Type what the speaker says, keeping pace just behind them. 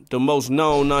The most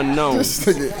known unknown. This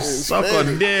nigga is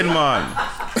Sucker dead, man.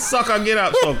 Sucker, get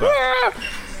up, sucker.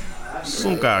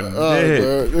 Sucker Alright, dead.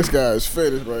 man. This guy is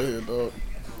finished right here, dog.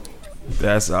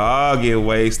 That's all get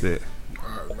wasted.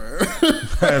 Alright, man.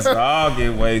 That's all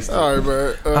get wasted. Alright,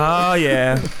 man. Oh,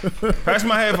 yeah. Pass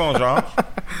my headphones, y'all.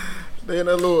 They in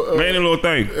that little Man, the little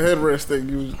thing. headrest thing.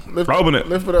 You lift Open it.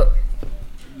 Lift it up.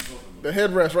 The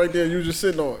headrest right there. You just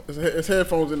sitting on. It's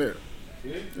headphones in there.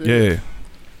 Yeah.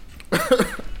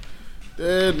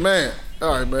 Dead man.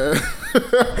 All right, man.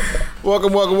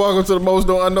 welcome to the Most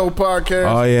Don't Unknown podcast.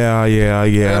 Oh,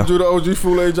 yeah. Andrew the OG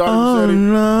Fule, Oh,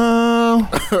 John no.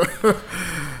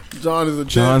 John is a dead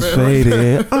John's man.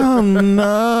 faded. Oh,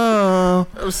 no.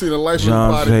 Ever seen a life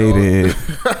John's from the body, faded.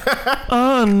 dog?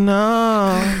 Oh,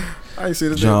 no. I ain't seen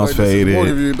this John's like this in faded. more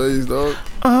of you days, dog.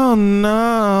 Oh,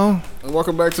 no. And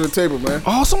welcome back to the table, man.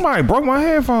 Oh, somebody broke my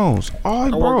headphones. Oh,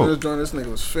 he I walked in this broke. joint. This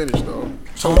nigga was finished, dog.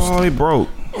 Oh, he broke.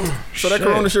 So that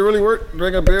Corona shit really worked?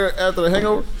 Drink a beer after the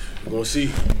hangover? We're gonna see.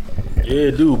 Yeah,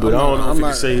 it do, but I don't know if you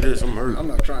can say this. I'm hurt. I'm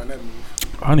not trying that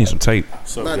move. I need some tape.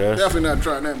 What's up, Not, guys? definitely not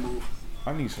trying that move.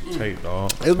 I need some tape,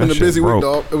 dog. It's been a busy week,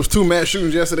 dog. It was 2 mass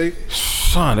shootings yesterday.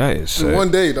 Son, that is In sad.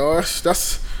 one day, dog. That's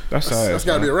sad. That's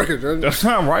gotta be a record, man. That's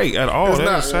not right at all. It's That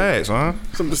not, is sad, son.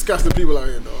 Some disgusting people out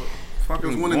here, dog. Fucking It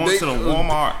was one going in to Dayton. the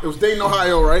Walmart. It was Dayton,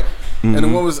 Ohio, right? And the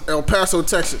one was El Paso,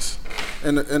 Texas.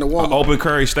 And the Walmart. Open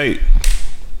Curry State.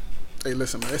 Hey,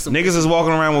 listen, man. There's Niggas is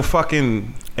walking around with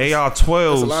fucking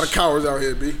AR-12s. a lot of cowards out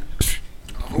here, B.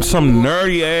 Some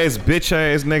nerdy ass, bitch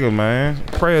ass nigga, man.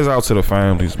 Prayers out to the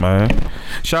families, man.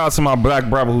 Shout out to my black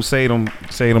brother who saved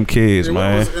them kids, Yeah,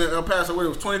 man. what was in El Paso, what, it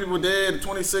was 20 people dead,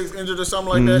 26 injured or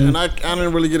something like that. And I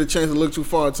didn't really get a chance to look too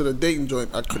far into the Dayton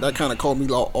joint. That kind of caught me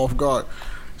off guard.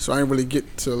 So I didn't really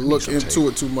get to look into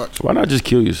it too much. Why not just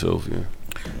kill yourself? Yeah.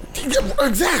 Yeah,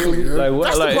 exactly. Like what?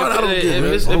 That's Like the part I don't get,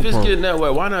 man. if it's getting that way,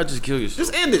 why not just kill yourself?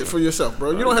 Just end it for yourself,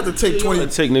 bro. You don't have to take 20.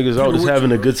 Take niggas out just with having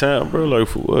you, a good time, bro. Like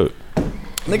for what?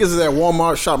 Niggas is at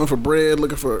Walmart shopping for bread,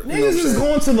 looking for Niggas is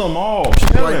going to the mall.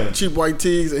 cheap white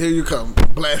tees, and here you come,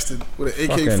 blasted with an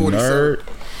AK-47. nerd.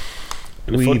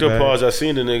 And the Weed fucked up bag. part is I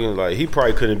seen the nigga like he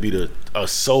probably couldn't beat a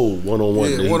soul one-on-one.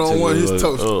 Yeah, that he one-on-one, took, he's like,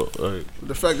 toast. like,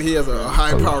 The fact that he has a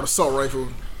high-powered assault rifle.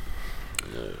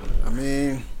 I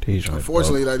mean,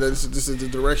 unfortunately, like this is the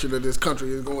direction that this country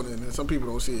is going in, and some people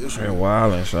don't see it. Man,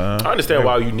 wildin', son. I understand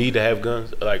why you need to have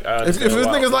guns. Like I If understand it's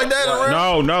why- niggas like that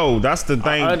around, No, that's the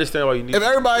thing. I understand why you need. if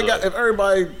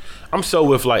everybody, I'm so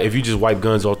with like if you just wipe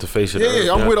guns off the face of the earth.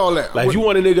 yeah, I'm with all that. Like if you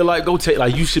want a nigga like go take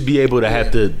like you should be able to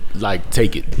have to like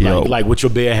take it like with your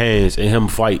bare hands and him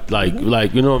fight like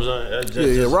you know what I'm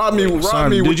saying. yeah, rob me. Son,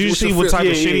 With, did you with see your what fist. type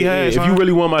of shit he has? If you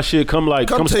really want my shit, come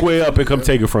Come take square it up from and come me,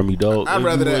 take it from me, dog. I'd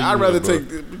rather that. I'd rather bro.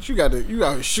 take. But you out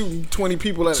here shooting 20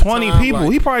 people at 20 a time. people.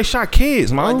 Like, He probably shot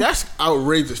kids, man. that's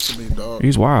outrageous to me, dog.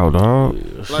 He's wild, dog.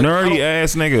 Like, I Nerdy don't-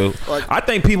 ass nigga. like- I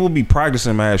think people be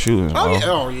practicing mass shootings, Oh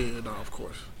dog. yeah, no,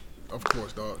 of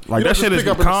course, dog. Like, You don't that just shit is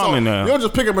pick up an common assault- now. You don't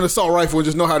just pick up an assault rifle and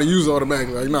just know how to use it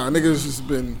automatically. Like, nah, niggas just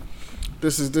been.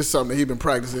 This is something that he been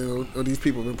practicing, or these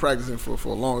people been practicing for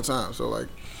a long time. So like,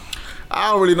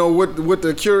 I don't really know what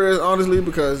the cure is, honestly,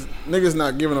 because niggas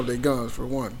not giving up their guns for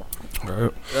one.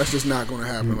 Right. That's just not gonna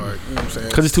happen. Like, you know what I'm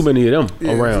saying? Cause it's too many of them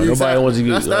Yeah, around. exactly. Nobody wants to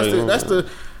get. That's the. You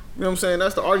know what I'm saying?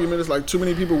 That's the argument. It's like too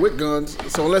many people with guns.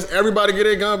 So unless everybody get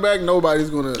their gun back, nobody's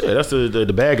gonna. Yeah, that's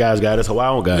the bad guys got it. That's why I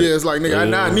don't got it. Yeah, it's like,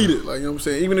 nigga, I need it. Like, you know what I'm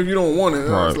saying? Even if you don't want it,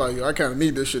 Right. it's like, I kind of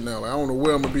need this shit now. Like, I don't know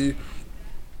where I'm going to be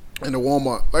in the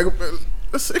Walmart. Like,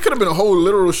 it could have been a whole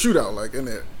literal shootout, like, in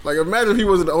there. Like, imagine if he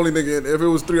wasn't the only nigga in, if it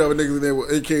was 3 other niggas in there with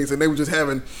AKs and they were just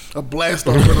having a blast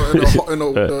off in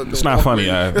the It's not funny,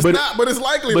 It's But- not, but it's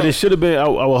likely, But though. it should have been. I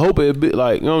would hope it be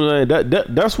like you know what I'm saying.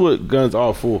 That's what guns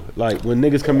are for. Like when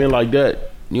niggas come in like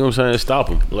that, you know what I'm saying. Stop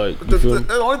them. Like you feel me?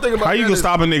 The only thing about How you that gonna is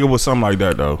stop a nigga with something like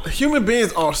that, though? human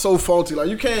beings are so faulty. Like,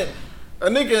 you can't. A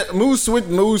nigga mood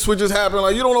switches happen.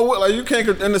 Like, you don't know what. Like, you can't.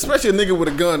 And especially a nigga with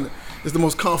a gun is the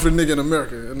most confident nigga in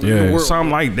America. In the Yeah, world.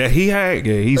 something like that. He had.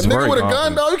 Yeah, he's A nigga very with a gun,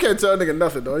 confident. dog, you can't tell a nigga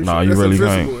nothing, dog. Nah, you that's really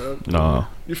invincible, can't. yo. Nah,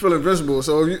 You feel invincible.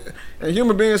 So, and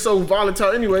human beings so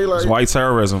volatile anyway. Like, it's white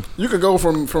terrorism. you could go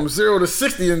from 0 to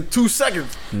 60 in 2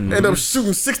 seconds. End up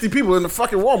shooting 60 people in the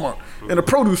fucking Walmart in the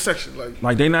produce section.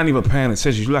 Like they not even paying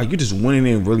attention. You just went in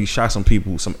there and really shot some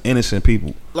people, some innocent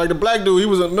people. Like the black dude, he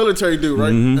was a military dude,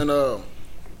 right? And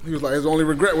he was like, his only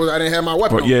regret was I didn't have my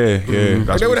weapon. But on. yeah.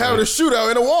 Like, they would have a shootout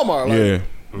in a Walmart. Like,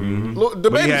 Yeah. the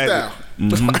But he baby had style.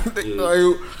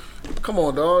 Like, come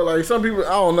on, dog. Like, some people, I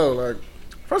don't know. Like,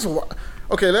 first of all,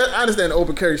 Okay, I understand the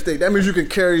open carry state. That means you can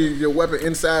carry your weapon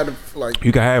inside of like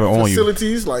You can have it on you.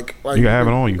 facilities, like You can have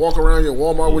it on you. Walk around your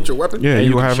Walmart with your weapon. Yeah, And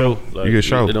you can can have show. it. Like, You can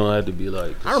show. It don't have to be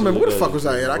like. I remember where the fuck was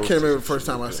I at? I can't remember the first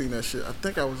time I seen that shit. I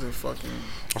think I was in fucking.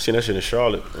 I seen that shit in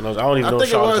Charlotte, and I don't even I know. think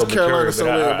it Charlotte's was open Carolina carry,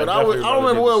 somewhere, but I don't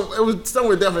remember where. It was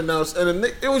somewhere definitely down. And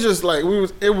it was just like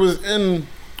it was in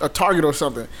a Target or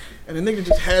something, and the nigga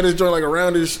just had his joint like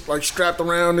around his like strapped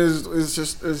around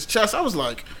his chest. I was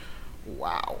like,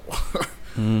 wow.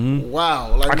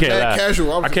 Wow, like I can't that lie.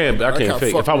 casual. I can't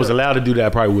fake. If I was allowed to do that, I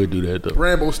probably would do that though.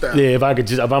 Rambo style. Yeah, if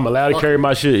I'm allowed to carry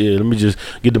my shit, yeah, let me just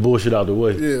get the bullshit out the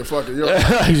way. Yeah, fuck it. Yo,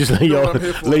 Just let y'all what I'm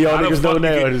here for. niggas know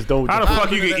now. Just don't. How the fuck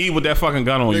you can eat with that fucking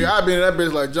gun on you? nigga, I been in that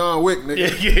bitch like John Wick, nigga.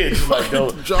 Yeah, just like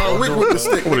don't. John Wick with the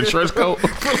stick. With a nigga. trench coat?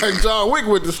 Feel like John Wick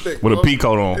with the stick. With a bro. pea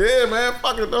coat on. Yeah, man,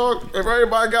 fuck it, dog. If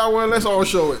everybody got one, let's all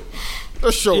show it.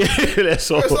 Let's show it. Yeah,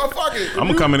 that's all. Let's all fuck it. I'm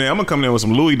gonna come in there with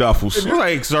some Louis duffels.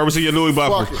 Like servicing your Louis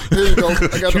Fuck duffel. it. Here you go. I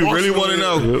got the You really arsenal want to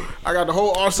here. know? I got the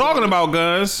whole arsenal. Talking about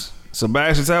guns,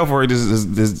 Sebastian Telford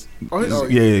is Oh,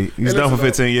 yeah, he's And done for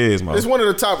it's 15 years, man. It's one of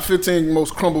the top 15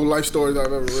 most crumbled life stories I've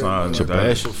ever read. Son, Like,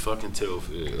 Sebastian fucking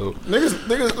Telford.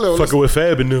 niggas, look, Fucking with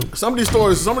Fab and them. some of these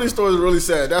stories are really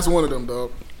sad. That's one of them,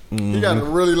 dog. He got a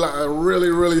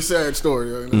really sad story.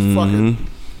 Yo, and it's fucking,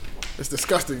 it's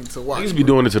disgusting to watch. Niggas be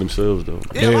doing it to themselves though.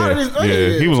 Yeah, a lot of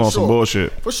these- He was for on some sure.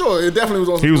 bullshit. For sure, it definitely was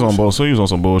on. He was on bullshit. both. So he was on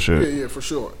some bullshit. Yeah, for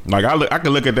sure. Like I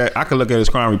could look at that. I could look at his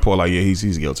crime report. Like, yeah,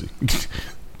 he's guilty. It's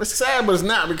sad, but it's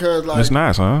not because like That's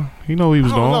nice, huh? He know what he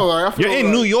was I don't doing. know, like, I feel You're in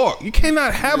like- New York. You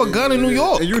cannot have a gun in New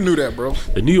York. and you knew that, bro.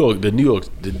 The New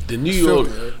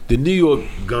York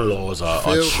gun laws are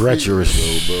Filthy.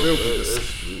 treacherous, though, bro.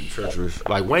 Filthy. It's treacherous.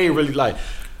 Like Wayne really like.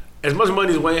 As much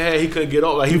money as Wayne had, he couldn't get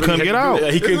off. Like He really couldn't had get to do out.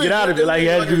 that. He couldn't get out of it. Like he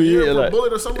had to a do year it. per Like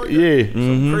bullet or something like that. yeah,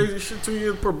 Some crazy shit, 2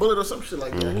 years per bullet or some shit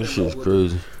like that. I this can't shit's remember what-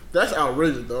 crazy. That's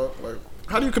outrageous, dog. Like,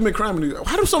 how do you commit crime in New York?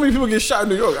 How do so many people get shot in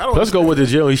New York? I don't. Let's go with the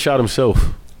jail. He shot himself.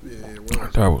 Yeah, well,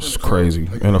 That was crazy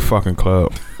in a fucking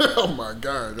club. oh my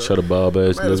god. Dog. Shut a Bob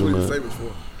ass Man, that's nigga, what he's man. famous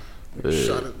for.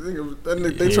 Shot it. They Yeah, turned that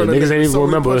niggas nigga ain't even so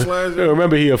many remember. punchlines, They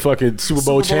remember he a fucking Super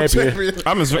Bowl champion.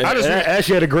 I just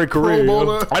Actually had a great career. Pro yo.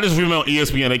 Bowler. I just remember on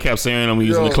ESPN they kept saying him. He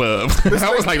was in the Yo, club.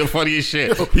 That was like the funniest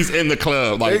shit. He's in the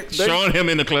club, like They- showing him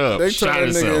in the club. They Shot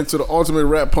turned that nigga himself. into the ultimate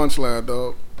rap punchline,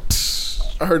 dog.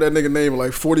 I heard that nigga name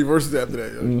like 40 verses after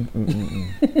that. Yo.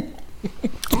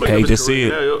 Hate to see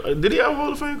it. Did he have a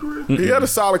Hall of Fame career? He had a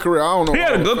solid career. I don't know. He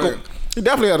had a Hall of good Fame. He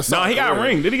definitely had a No, solid he got a career.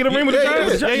 ring. Did he get a ring with the Yeah,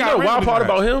 Giants? yeah, he You got know, a ring wild with the part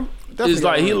Giants. about him Definitely is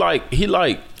got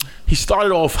like he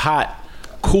started off hot,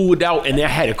 cooled out, and then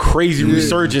had a crazy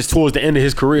resurgence towards the end of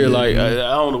his career. Like I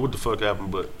don't know what the fuck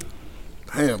happened, but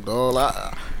Damn, dog.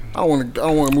 I don't want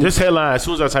to move. this headline, as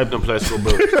soon as I typed in Plaxico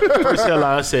Burress, first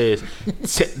headline says,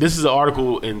 this is an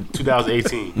article in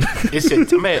 2018. It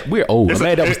said, man, we're old.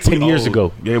 Man, that was 10 years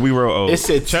ago. Yeah, we were old. It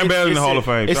said Champ Bell in the Hall of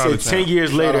Fame. It Shout out said to 10 Champ.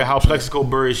 years later out how to Plaxico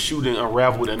Burress shooting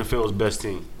unraveled the NFL's best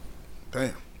team.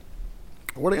 Damn.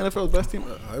 What the NFL's best team?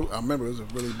 I remember it was a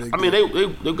really big. I mean,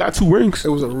 deal. they got 2 rings. It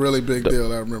was a really big deal.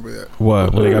 I remember that.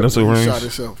 What? When they got those two He rings? shot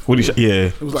himself. What he shot? Yeah.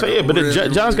 It was like So yeah, a but really,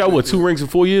 John's got really what, big 2 deal. rings in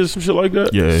 4 years, some shit like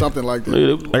that. Yeah. Something like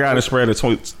that. I got in the spread of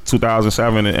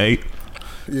 2007 and 8.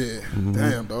 Yeah.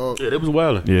 Damn, dog. Yeah, that was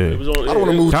wild. Yeah. It was on, I don't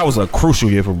want to move. That was a crucial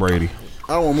year for Brady.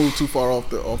 I don't want to move too far off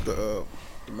the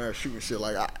mass shooting shit.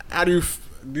 Like, how do you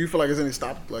feel like there's any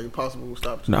possible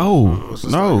stops? No, It's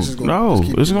just no, like, it's just gonna- no. just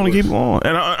keep It's going to getting keep going.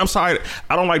 And I'm sorry.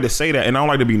 I don't like to say that. And I don't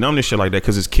like to be numb to shit like that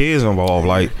because it's kids involved.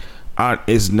 Like,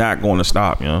 it's not going to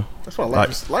stop, you know? That's why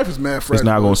Like, life is mad fragile.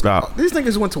 not gonna stop. These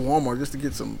niggas went to Walmart just to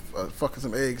get some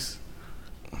some eggs.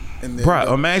 And then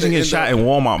Bro, imagine getting shot in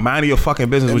Walmart. Mind your fucking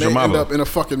business and with they your end mother. up in a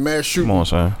fucking mass shooting. Come on,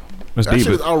 son. It's That deep.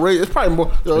 shit is outrageous. It's probably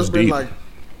more. It's been deep. like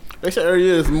they say every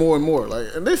year is more and more. Like,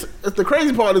 and this, it's the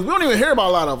crazy part is we don't even hear about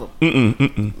a lot of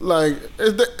them. Like,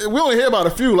 we only hear about a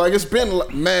few. Like, it's been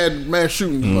like, mass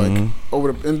shootings like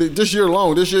over this year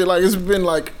alone. This year, like, it's been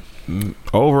like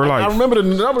Over like I remember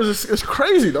the numbers. It's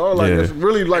crazy, dog. Like, Yeah. it's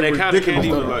really like And they kind of ridiculous. can't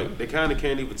even stuff. like. They kind of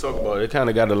can't even talk about it. They kind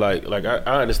of got to like.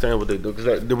 I understand what they do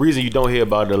because the reason you don't hear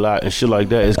about it a lot and shit like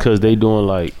that is because they doing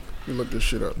like. You look this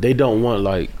shit up. They don't want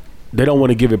like. They don't want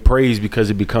to give it praise because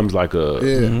it becomes like a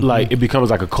like it becomes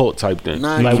like a cult type thing.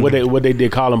 Nice. Like what they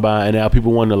did Columbine, and now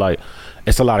people want to like.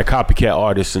 It's a lot of copycat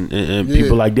artists and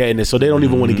people like that, and so they don't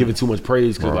even want to give it too much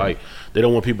praise because like they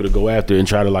don't want people to go after it and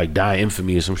try to like die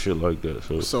infamy or some shit like that.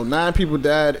 So 9 people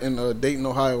died in Dayton,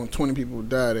 Ohio, and 20 people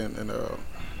died in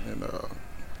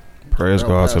praise El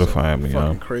God to the Paso. family,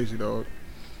 Fucking yo. crazy, dog.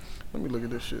 Let me look at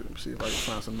this shit and see if I can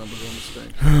find some numbers on this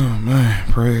thing. Oh man,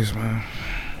 praise man.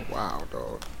 Wow,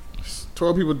 dog.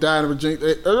 12 people died in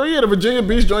Virginia. Oh yeah, the Virginia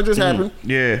Beach joint just happened.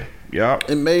 Yeah. Yep.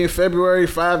 In May and February,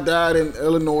 5 died in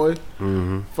Illinois.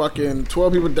 Fucking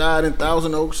 12 people died in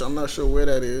Thousand Oaks. I'm not sure where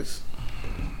that is.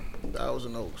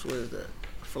 Thousand Oaks, where is that?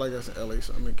 I feel like that's in LA.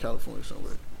 I'm in California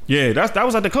somewhere. Yeah, that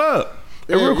was at the club.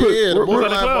 Yeah, real quick, yeah, the real-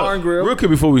 Borderline real- Bar and Grill. Real quick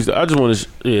before we start, I just want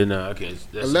to. Yeah, nah, I can't.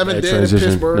 That's 11 a bad dead in transition.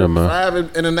 Pittsburgh, Never mind.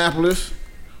 5 in Annapolis.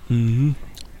 10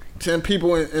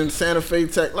 people in Santa Fe,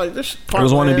 Tech. Like this. There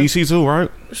was one in DC too, right?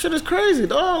 This shit is crazy,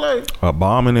 dog. Like A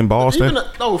bombing in Boston.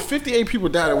 even 58 people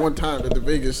died at one time at the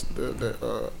Vegas.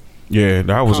 Yeah,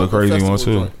 that was a crazy festival one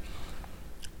too. joint.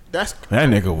 That's That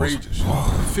nigga was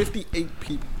outrageous. 58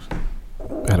 people.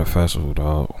 at a festival,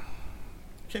 dog.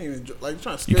 Can't even enjoy, like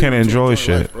trying to You can't enjoy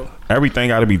shit. life, bro. Everything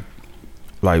got to be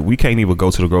like we can't even go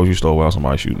to the grocery store without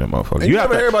somebody shooting that motherfucker. And you have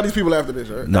never to- hear about these people after this,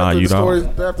 right? Nah, after you the don't.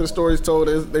 Stories, after the story's told,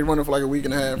 they running for like a week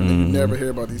and a half, and then you never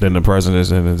hear about these. Then the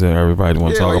presidents and then everybody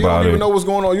want to talk like, about you don't it. even know what's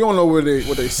going on. You don't know what they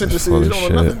sentence is. Full You of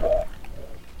don't know shit. nothing.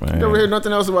 Man. You never hear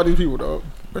nothing else about these people, dog.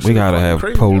 That We shit gotta fucking have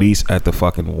crazy, police at the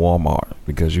fucking Walmart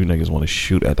because you niggas want to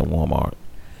shoot at the Walmart.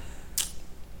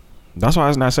 That's why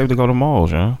it's not safe to go to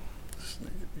malls, yeah. bro.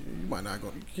 You might not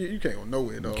go. You can't go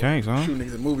nowhere, dog. Can't, son. Shoot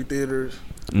niggas in movie theaters,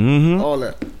 Mm-hmm. all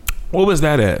that. What was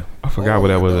that at? I forgot All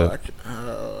where that was dog. at.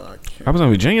 I I was in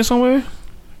Virginia somewhere.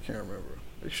 can't remember.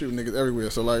 They shoot niggas everywhere.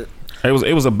 So like, It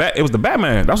was the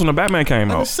Batman. That's when the Batman came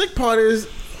and the out. sick part is,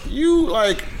 you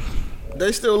like.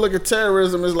 They still look at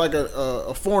terrorism as like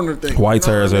a foreigner thing. White Nah,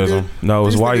 terrorism. nigga, No,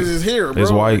 it's these white. niggas is here, bro.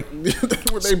 It's white.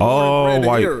 Like, they all born and bred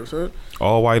white. Here, son.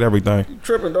 All white everything. You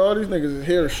tripping, dog. These niggas is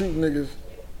here shooting niggas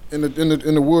in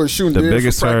the woods, shooting The deers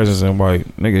biggest for practice. terrorists is in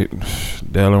white. Nigga,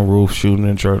 Dylan Roof shooting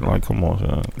in church. Like, come on,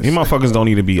 son. These motherfuckers don't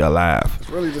need to be alive. It's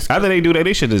really disgusting. After they do that,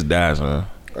 they should just die, son.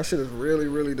 That shit is really,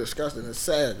 really disgusting. It's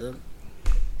sad, man.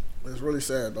 It's really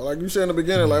sad, though. Like you said in the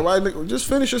beginning, like, why nigga, just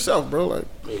finish yourself, bro. Like,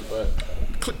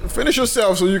 finish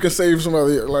yourself so you can save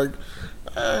somebody. Like,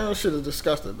 that shit is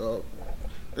disgusting, dog.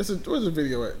 Where's the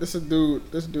video at? This dude.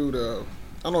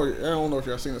 I don't know if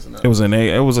y'all seen this or not. It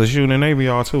was a shooting in Navy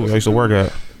Yard too. I used to work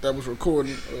at. That was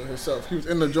recording himself. He was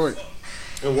in the joint.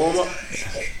 In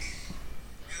Walmart.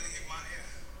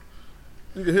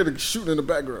 You can hear the shooting in the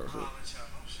background. So.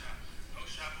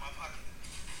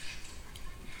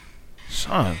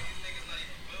 Son.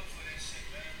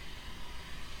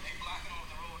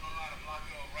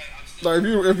 Like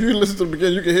if you listen to the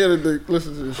beginning, you can hear that they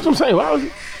listen to this shit. That's what I'm saying. Why was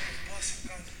it?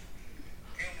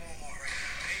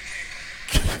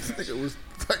 This nigga was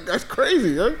like, that's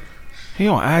crazy, huh? He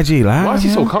on IG live. Why is he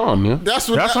so man? calm, man? That's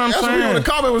what That's what I'm people saying. in the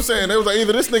comment was saying. They was like,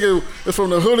 either this nigga is from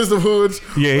the hoodest of hoods,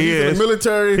 Yeah, or he he's in is. the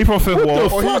military, He from Fifth Ward.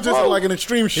 or he's fuck, just bro? like an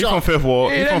extreme He from shock. Fifth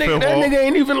Ward. He Yeah, from that Fifth nigga Ward.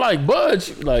 ain't even like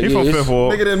budge. Like, He from it's- Fifth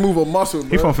Ward. Nigga didn't move a muscle,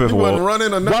 bro. from Fifth He wasn't Ward. running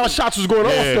or While nothing. shots was going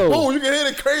off though. Boom, you can hear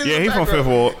it crazy. Yeah, in he the from background.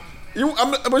 Fifth Ward.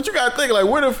 But you gotta think, like,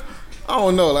 what if? I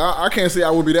don't know. Like, I can't say I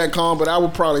would be that calm, but I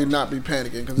would probably not be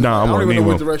panicking because Nah, I I don't wouldn't even know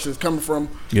which either. direction it's coming from.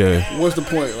 Yeah. What's the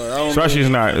point? Like, I don't Especially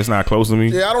know. it's not close to me.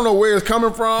 Yeah, I don't know where it's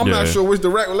coming from. I'm not Yeah. sure which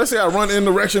direction. Let's say I run in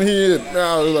the direction he is.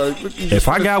 Now, like, If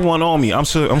I got one on me, I'm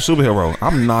superhero.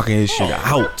 I'm knocking his shit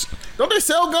out. don't they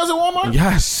sell guns at Walmart?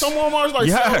 Yes. Some Walmarts like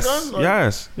sell Yes. guns. Like,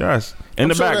 Yes. In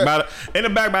the sure back, that-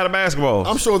 by the basketballs.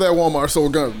 I'm sure that Walmart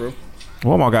sold guns, bro.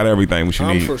 Walmart got everything we should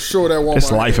I'm need. for sure that Walmart.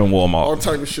 It's life had in Walmart. All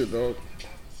type of shit, dog.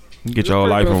 You get your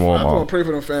life in I just want to Walmart. pray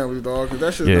for them families, dog. Cause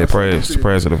that shit. Yeah, prayers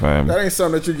to the family. That ain't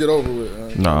something that you get over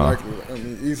with. Nah. Like, I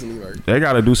mean, easily. Like, They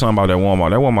got to do something about that Walmart.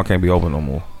 That Walmart can't be open no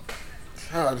more.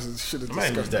 this shit is Man, he's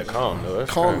disgusting. that calm though.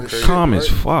 That's Calm kinda as crazy. shit. Calm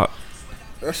as right? fuck.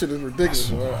 That shit is ridiculous.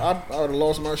 Bro. I would have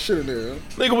lost my shit in there.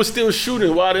 Nigga was still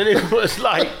shooting while the nigga was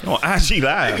like, On IG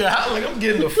Live. like I'm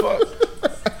getting the fuck.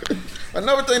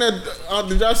 Another thing that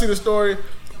did y'all see the story?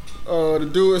 The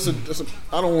dude, it's a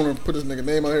I don't want to put this nigga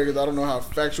name out here because I don't know how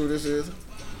factual this is,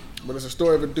 but it's a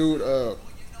story of a dude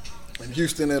in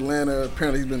Houston, Atlanta.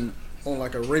 Apparently, he's been on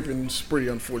like a raping spree.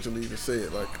 Unfortunately, to say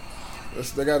it like,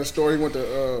 they got a story. He went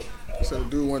to said the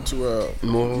dude went to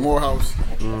Morehouse.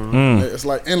 It's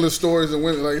like endless stories of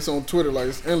women. Like it's on Twitter. Like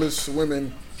it's endless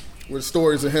women with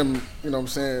stories of him. You know what I'm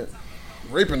saying?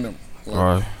 Raping them. Like, All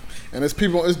right. and it's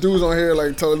dudes on here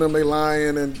like telling them they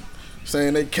lying and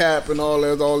saying they cap and all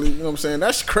that, you know what I'm saying?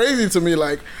 That's crazy to me.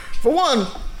 Like, for one,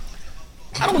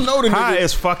 I don't know the How nigga.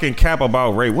 is fucking cap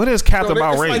about rape? What is cap Bro,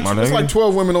 about it's rape, like, my It's nigga? like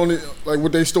 12 women on it, like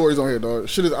with their stories on here, dog.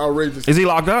 Shit is outrageous. Is he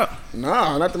locked up?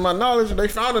 Nah, not to my knowledge. They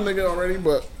found a nigga already,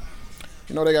 but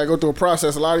you know they gotta go through a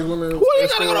process. A lot of these women. What you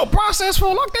gotta go to process for?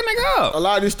 Lock that nigga A up.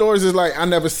 lot of these stories is like, I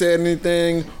never said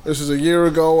anything. This was a year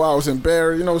ago. I was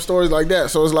embarrassed. You know, stories like that.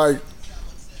 So it's like,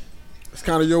 it's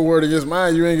kind of your word against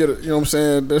mine. You ain't get it. You know what I'm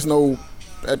saying? There's no,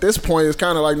 at this point, it's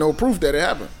kind of like no proof that it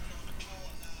happened.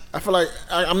 I feel like,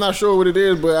 I'm not sure what it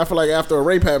is, but I feel like after a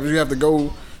rape happens, you have to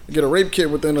go get a rape kit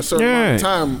within a certain amount of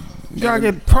time. You gotta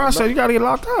get processed. You gotta get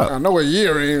locked up. I know a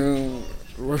year ain't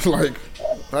like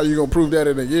how you gonna prove that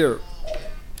in a year?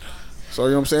 So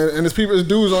you know what I'm saying? And there's people, there's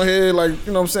dudes on here like,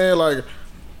 you know what I'm saying, like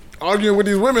arguing with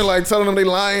these women, like telling them they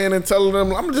lying and telling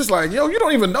them. I'm just like, yo, you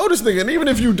don't even know this nigga. And even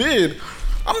if you did,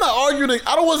 I'm not arguing.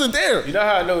 I wasn't there. You know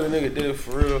how I know the nigga did it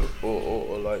for real,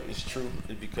 or like it's true?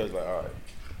 It's because like, all right,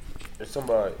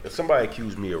 if somebody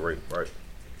accused me of rape, right,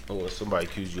 or if somebody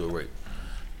accused you of rape,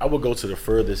 I would go to the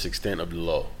furthest extent of the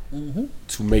law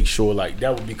to make sure, like,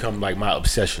 that would become like my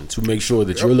obsession, to make sure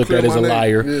that you're looked at as a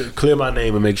liar, clear my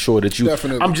name, and make sure that you.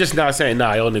 Definitely. I'm just not saying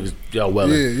y'all niggas y'all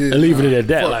well and leaving it at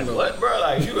that. Like no. What, bro?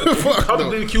 Like you come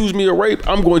to accuse me of rape,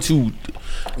 I'm going to.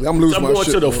 I'm going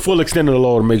to the full extent of the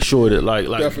law to make sure that like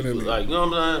definitely, like, you know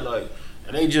what I'm saying, like,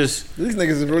 and they just these niggas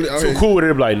is really too cool with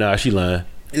it. Like, nah, she lying.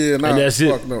 Yeah, nah, and that's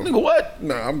it. No. Nigga, what?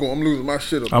 Nah, I'm losing my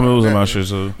shit. I'm losing my shit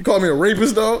too. You call me a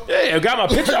rapist, though? Yeah, I got my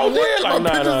picture out there. Like,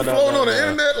 nah. On the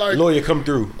internet, like lawyer come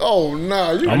through. Oh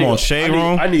nah, I'm on Shade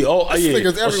Room. I need all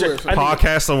niggas everywhere.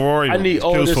 Podcast award. I need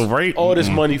all this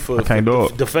money for I can't do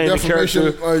it. Defaming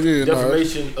character,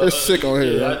 defamation. It's sick on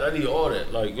here. Yeah, I need all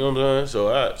that. Like, you know what I'm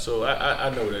saying? So I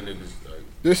know that niggas.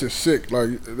 This is sick. Like,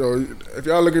 if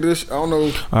y'all look at this, I don't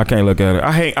know. I can't look at it.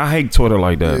 I hate Twitter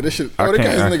like that. Yeah, this shit. Oh, they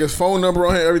got his nigga's phone number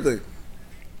on here, everything.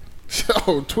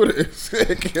 Yo, Twitter is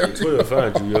sick. Yo. Twitter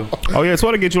find you, yo. Oh yeah,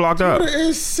 Twitter get you locked up. Twitter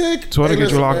is sick. Twitter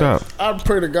get you locked up. I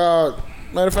pray to God.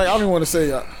 Matter of fact, I don't even want to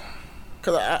say,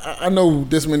 because I know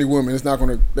this many women. It's not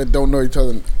gonna that don't know each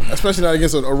other, especially not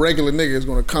against a regular nigga. Is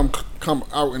gonna come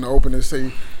out in the open and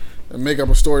say and make up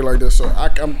a story like this. So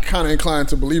I'm kind of inclined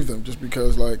to believe them, just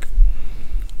because like.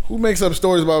 Who makes up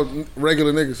stories about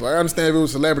regular niggas? Like, I understand if it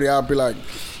was a celebrity, I'd be like,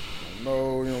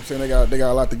 no, you know what I'm saying? They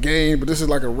got a lot to gain, but this is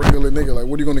like a regular nigga. Like,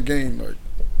 what are you gonna gain? Like,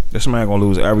 this man gonna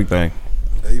lose everything.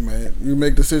 Hey man, you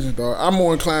make decisions, dog. I'm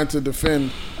more inclined to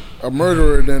defend a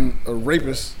murderer than a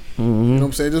rapist. You know what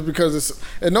I'm saying? Just because it's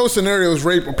in no scenario is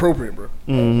rape appropriate, bro.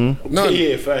 None.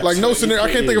 Yeah, facts. Like no scenario.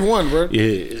 I can't think of one, bro.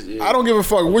 Yeah. I don't give a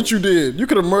fuck what you did. You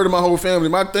could have murdered my whole family.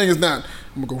 My thing is not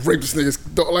I'm gonna go rape this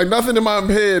nigga. Like nothing in my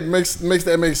head makes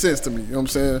that make sense to me. You know what I'm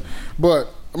saying? But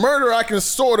a murder, I can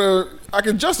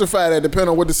justify that depending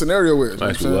on what the scenario is.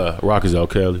 Actually, Rock is out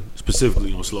Kelly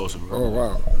specifically on Slauson. Oh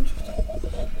wow.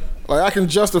 Like I can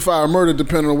justify a murder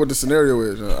depending on what the scenario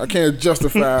is. I can't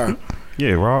justify.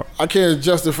 Yeah, Rock. I can't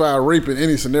justify rape in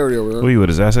any scenario. Who you with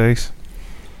his essays?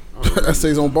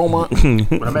 Essays on Beaumont.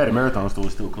 But I'm at a Marathon store,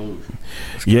 it's still closed.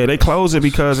 Yeah, they close it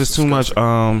because it's too much.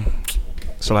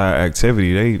 It's a lot of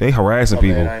activity. They harassing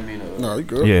people. No, you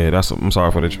good? Yeah, I'm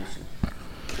sorry for the.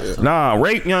 Yeah. Nah,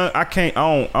 rape, young. I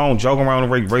don't joke around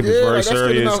with rape. Rape is very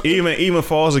serious. Even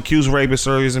false accused rape is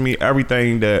serious to me.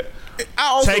 Everything that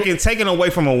taking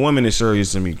away from a woman is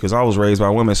serious to me because I was raised by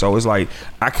women. So it's like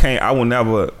I can't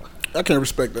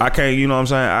respect that. I can't. You know what I'm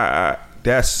saying? I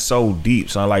that's so deep.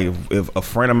 So like, if a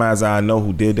friend of mine I know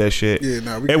who did that shit,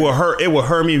 it would hurt. It would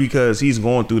hurt me because he's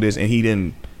going through this and he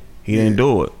didn't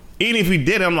do it. Even if he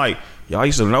did, I'm like, y'all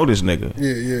used to know this nigga.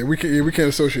 Yeah. We can't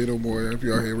associate no more if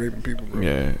you out here raping people, bro.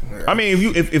 Yeah. I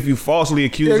mean, if you falsely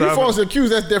accuse, if you falsely accuse,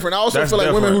 that's different. I also feel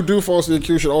like women who do falsely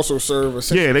accuse should also serve a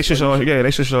sentence. Yeah, they should show. Yeah, they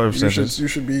should serve a sentence. You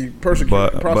should be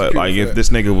persecuted. But like, if this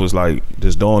nigga was like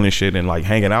just doing this shit and like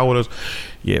hanging out with us,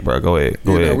 yeah, bro, go ahead.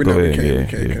 Go ahead. We can't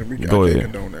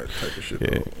condone that type of shit. Yeah.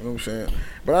 You know what I'm saying?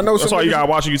 But I know that's why you gotta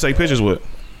watch who you take pictures with.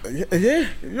 Yeah,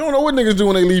 you don't know what niggas do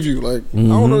when they leave you. Like I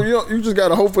don't know, you just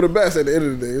gotta hope for the best. At the end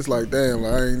of the day, it's like damn,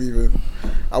 like,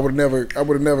 I would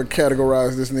have never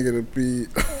categorized this nigga to be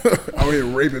out here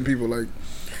raping people. Like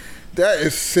that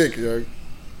is sick, yo.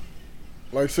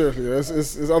 Like seriously,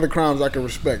 it's other crimes I can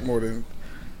respect more than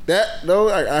that.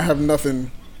 Though I have nothing.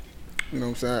 You know what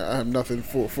I'm saying? I have nothing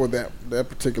for that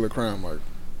particular crime. Like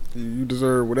you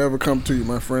deserve whatever come to you,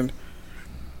 my friend.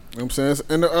 You know what I'm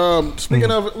saying? And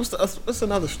speaking of, what's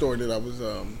another story that I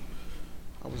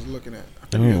was looking at? I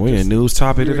think we a news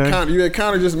topic today. You had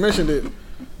kind of just mentioned it.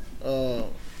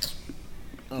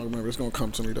 I don't remember. It's gonna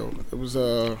come to me though. It was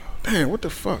damn. What the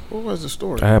fuck? What was the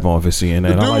story? I have on for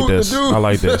CNN. I like this. I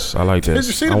like this. I like this. Did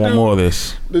you see I want more of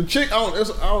this. The chick. I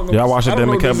don't know. Y'all watch it? Then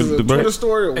the Twitter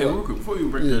story. Or hey, what? Before you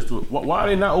bring this to it, why are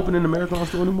they not opening the Marathon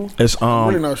store anymore? It's I'm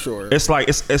really not sure. It's like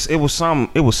it was some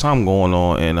going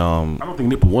on and I don't think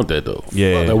Nipple want that though.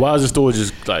 Yeah. Like, why is the store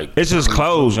just like? It's just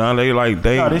closed, John. They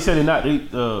said they're not.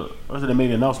 They made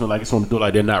an announcement like it's on the door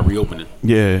like they're not reopening.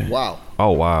 Yeah. Wow.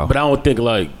 Oh wow. But I don't think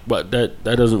but that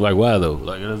doesn't like why though.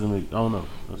 Like it doesn't make. I don't know.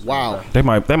 Wow. They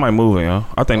might move it, yo.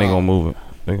 I think they gonna move it.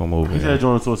 They gonna move it. He said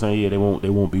during the store saying they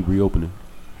won't be reopening,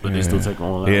 but they still take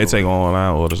online. Yeah, they take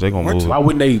online orders. They gonna move it. Why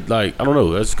wouldn't they like? I don't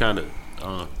know. That's kind of.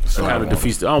 kind of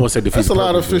defeats. I don't want to say defeats. That's a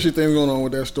lot of fishy things going on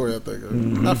with that story. I think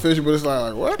not fishy, but it's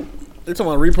like what they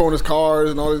talking about repoing his cars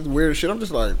and all this weird shit. I'm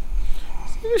just like,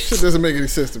 this shit doesn't make any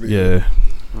sense to me. Yeah.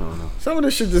 I don't know. Some of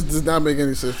this shit just does not make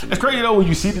any sense to me. It's crazy though when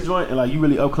you see the joint and like you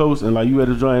really up close and like you at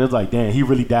the joint. It's like, damn, he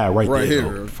really died right there.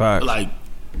 Here. Facts. Like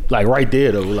right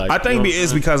there though. Like I think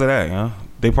it's because of that. Yeah.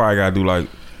 They probably gotta do like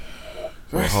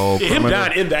a whole him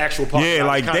dying in the actual part. Yeah,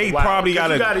 like they probably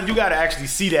gotta you gotta actually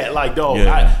see that. Like, dog,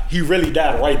 he really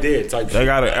died right there. Type. They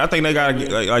gotta. I think they gotta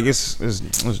get like it's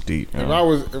deep. If I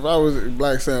was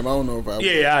Black Sam, I don't know if I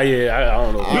would. I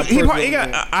don't know. He probably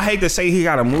got. I hate to say he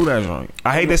gotta move that joint.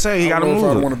 I hate to say he gotta move it.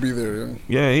 I don't want to be there.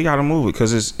 Yeah, he gotta move it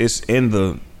because it's in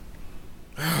the.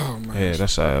 Oh man. Yeah,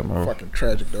 that's sad, bro. Fucking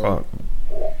tragic, dog. Fuck.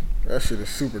 That shit is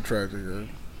super tragic, yo.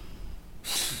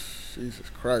 Jesus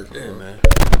Christ, Yeah, man.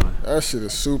 That shit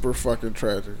is super fucking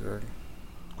tragic, yo.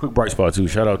 Quick bright spot too.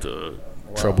 Shout out to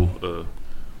Trouble.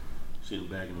 Sitting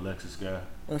back in the Lexus guy.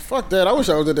 Man, fuck that. I wish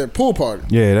I was at that pool party.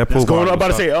 Yeah, that pool Going party. on, I'm about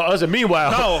to say. Us and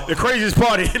meanwhile, the craziest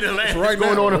party in the land right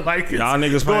going now, on. Like Y'all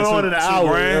niggas going paying on in an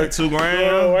hour. $2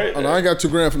 grand. Right? Oh, no, I ain't got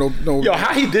 $2,000 for no. Yo,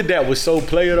 how he did that was so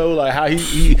player though. Like how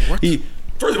he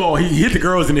first of all, he hit the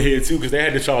girls in the head too because they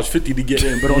had to charge $50 to get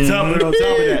in. But on top of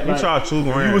that, You like, charge $2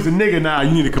 grand. you was a nigga now.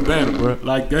 You need a cabana, bro.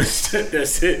 Like that's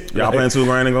it. Y'all paying $2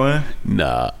 grand to go in?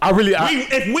 Nah,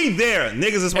 If we there,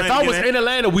 niggas is paying. If I was in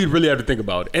Atlanta, we'd really have to think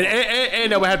about it,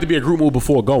 and that would have to be a group move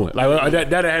before going. Like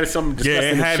that had something discussed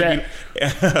in the chat.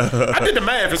 I did the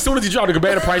math. As soon as he dropped the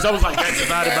cabana price, I was like, "That's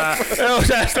divided by."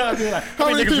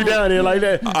 How many niggas be down there like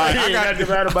that? I got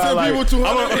divided by like. I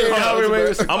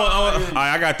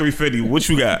got $350. What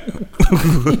you got?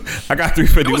 I got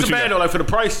 $350. It wasn't bad though. Like for the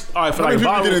price, all right. For like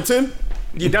people get in 10?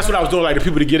 Yeah, that's what I was doing. Like the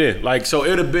people to get in. Like so,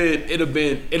 it'd have been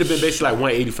basically like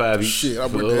 $185 each. Shit,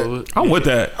 I'm with that. I'm with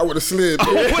that. I would have slid.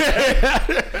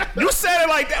 You said it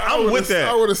like that. I'm with that.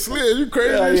 I would have slid. You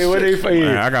crazy? Yeah, what they pay?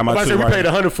 Man, I got my we paid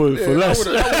 $100 for less.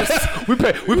 I we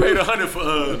paid $100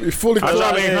 for. fully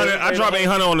I dropped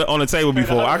 $800 on the table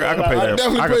before. I can pay that. I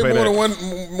definitely paid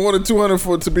more than $200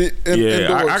 for it to be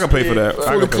indoors. I can pay for that.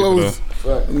 Fully closed.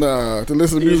 Nah, to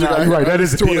listen to music. Right, that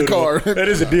is a deal. In the car. That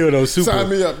is a deal though. Super. Sign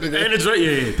me up, nigga. And the drink,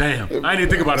 yeah, damn. I didn't even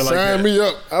think about it like that. Sign me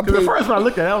up. Because the first one I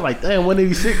looked at it, I was like, damn,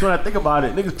 186. When I think about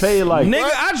it, niggas pay like. Nigga,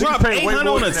 I dropped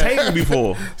 $800 on the table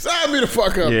before. Sign me the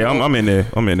fuck up. Yeah, I'm in there.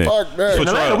 Fuck that. In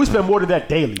Atlanta, we spend more than that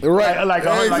daily. Right. Like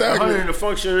exactly. 100 in the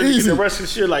function, Easy. the rest of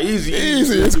the shit like easy.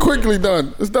 It's quickly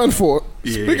done. It's done for.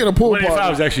 Yeah. Speaking of pool 185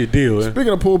 party. was actually a deal. Speaking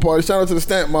of pool party, shout out to the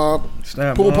Stamp Mob.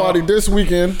 Pool party this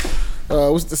weekend.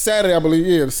 What's the Saturday, I believe?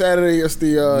 Yeah, the Saturday is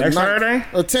the next Saturday?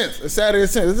 10th. It's Saturday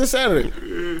the 10th. It's this Saturday.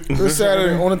 This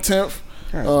Saturday on the 10th.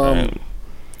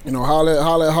 Holla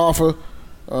at Hoffa.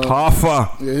 Hoffa.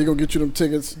 Yeah, he gonna get you them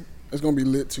tickets. It's gonna be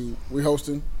lit too. We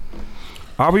hosting.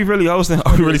 Are we really hosting?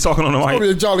 Are we really talking on the It's gonna mic?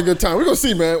 be a jolly good time. We're gonna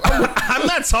see, man. I'm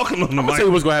not talking on the I'll tell you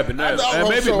mic. what's gonna happen next.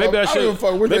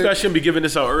 Maybe I shouldn't be giving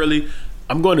this out early.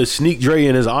 I'm going to sneak Dre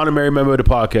in as an honorary member of the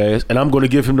podcast, and I'm going to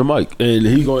give him the mic, and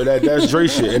he going that's Dre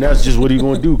shit, and that's just what he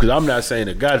going to do because I'm not saying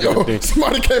a goddamn thing.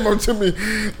 Somebody came up to me.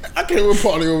 I can't remember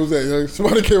party what was that. Yo.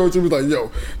 Somebody came up to me like,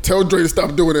 "Yo, tell Dre to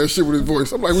stop doing that shit with his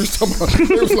voice." I'm like, "What you talking about?"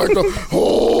 It was like,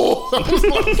 "Oh," I was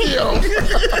like, "Yo,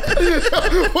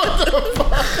 what the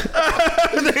fuck?"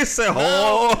 They said,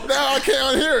 "Oh." Now I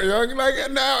can't hear it. Yo. Like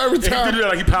now every time. He do that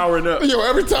like he powering up. Yo,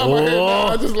 every time I hear it,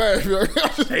 I just laugh. Yo.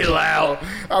 Hey, loud.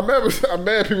 I'm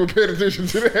mad people paid attention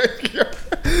to that. Yo.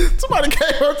 Somebody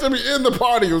came up to me in the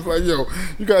party. It was like, "Yo,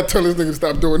 you gotta tell this nigga to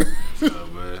stop doing it." Oh,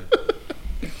 man.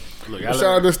 Look, Shout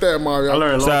out to Stat Mob, y'all. I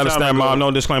learned a long Shout out to time Stat ago. Mob,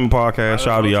 No Disclaimer Podcast. Shout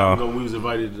out to y'all. We was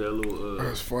invited to that little,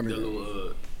 That's funny. that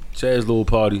little Chad's little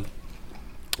party.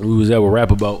 We was at with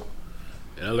Rap About.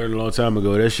 And I learned a long time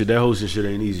ago that hosting shit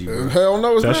ain't easy, bro. Hell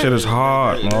no, it's That not. shit is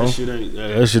hard, bro.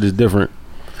 That shit is different.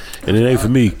 And it ain't for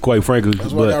me, quite frankly.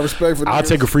 That's why I got But respect for I'll niggas.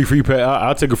 take a free pass.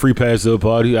 I'll take a free pass to a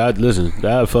party. I'll dance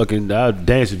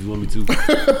if you want me to.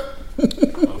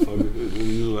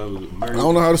 I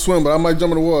don't know how to swim, but I might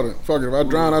jump in the water. Fuck it. If I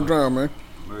drown, I drown, man.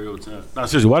 Mario time. Nah,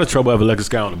 seriously, why the Trouble have a Lexus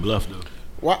guy on the bluff though?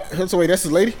 What? So wait, that's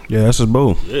his lady? Yeah, that's his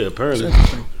boo. Yeah, apparently.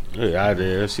 Yeah, I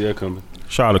did. I see that coming.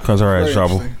 Shout out to cuz her ass Very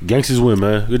Trouble. interesting. Gangsters win,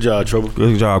 man. Good job, Trouble.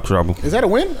 Good job, Trouble. Is that a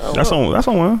win? That's on one. That's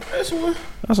a win.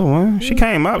 That's a win. She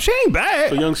came up. She ain't bad.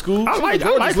 For young school. I like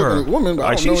gorgeous her. looking woman, but I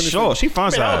Like don't know she's anything. short. She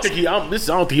fun I don't size. think I don't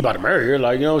think he about to marry her.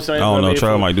 Like, you know what I'm saying? I don't know. mean,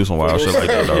 Trevor might do some wild shit like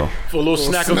that though. For a little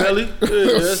snack of belly. Yeah,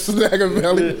 that's- Snack of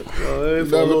belly.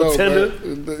 for a little tender.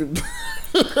 Man.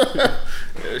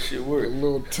 That shit work. A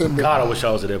little tender. God, I wish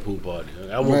I was at that pool party.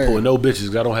 I won't Man. pull no bitches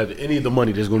because I don't have any of the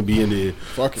money that's going to be in there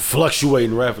Fuck it.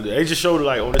 fluctuating rapidly. They just showed it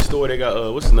like on the store. They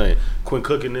got what's his name? Quinn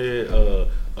Cook in there.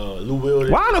 Lou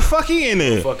Will. Why the fuck he in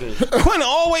there? Fucking Quentin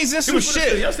always in some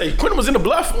shit. Yesterday, Quentin was in the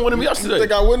Bluff on him yesterday. You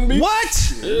think I wouldn't be?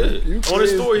 What? Yeah. On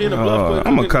his story in the Bluff.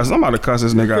 I'm about to cuss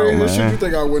this nigga out, Shit, man. you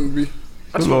think I wouldn't be?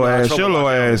 Your little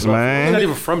ass, man. He's not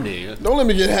even from there. Don't let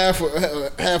me get half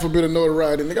a bit of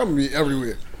notoriety, nigga. I'm gonna be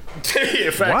everywhere.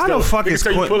 Yeah, facts, why the fuck is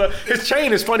his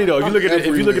chain is funny though. If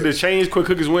you look at the chains Quick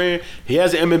Cook is wearing, he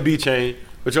has an MMB chain,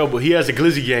 but he has a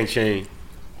Glizzy Gang chain.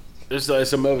 It's like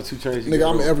some other 2 chains. Nigga,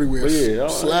 I'm everywhere. Yeah,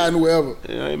 sliding wherever.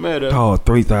 Yeah, I ain't mad at him. Oh,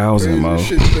 3,000, mo.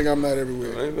 Shit, you think I'm not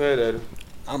everywhere? I ain't mad at him.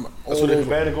 I'm That's what the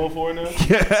Cabana going for now?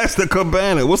 Yeah, that's the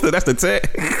Cabana. That's the tag?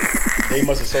 They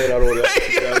must have sold out all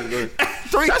that.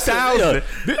 3,000.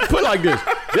 Put it like this: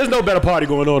 there's no better party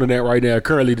going on than that right now.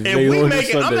 Currently, today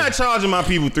I'm not charging my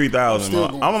people 3,000.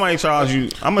 I'm gonna charge you.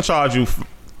 I'm gonna charge you.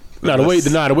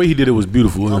 The way he did it was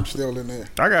beautiful. I'm still in there.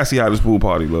 I gotta see how this pool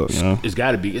party look. You know? It's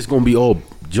gotta be. It's gonna be all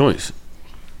joints.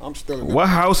 I'm still in there. What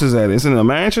house is that? It's in a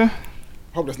mansion.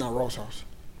 Hope that's not Ross' house.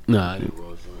 Nah, it ain't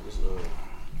Ross.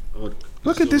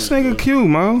 Look at this nigga Q,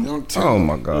 mo. Oh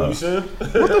my god.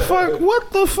 What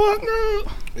the fuck?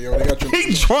 Yo, they got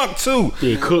he drunk too.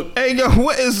 Yeah, Cook. Hey yo,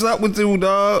 what is up with you,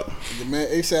 dog? The man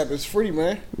ASAP is free,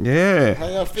 man. Yeah. How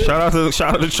y'all feel? Shout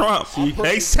out to Trump.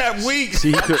 ASAP week.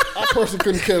 I personally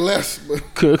couldn't care less. But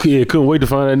couldn't wait to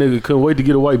find that nigga. Couldn't wait to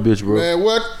get a white bitch, bro. Man,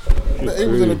 what? He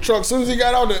was in the truck. As soon as he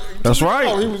got out there. That's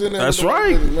right. He was in there. That's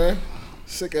right. Man.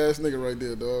 Sick ass nigga right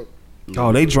there, dog.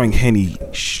 Oh, they drink Henny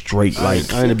straight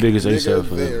like. I ain't the biggest ASAP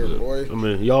fan. There, boy. I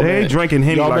mean, y'all they man, drinking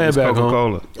Henny like it's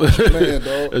Coca-Cola. Man,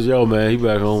 dog. That's yo man. He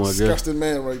back home. I guess. Disgusting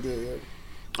man right there. Yeah.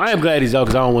 I am glad he's out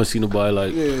because I don't want to see nobody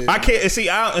like. Yeah. I can't see.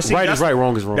 Right is right,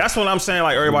 wrong is wrong. That's what I'm saying.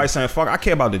 Like everybody's saying, fuck. I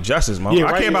care about the justice, man. Yeah,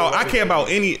 I care about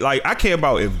any. Like I care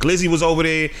about if Glizzy was over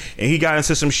there and he got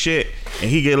into some shit and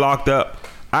he get locked up.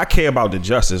 I care about the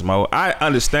justice, Mo. I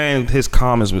understand his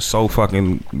comments was so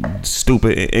fucking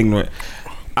stupid and ignorant.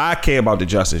 I care about the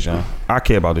justice, young. I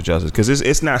care about the justice because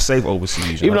it's not safe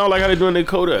overseas. Even though like how they doing their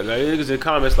Kodak, like niggas in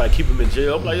comments like keep him in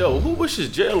jail. I'm like, yo, who wishes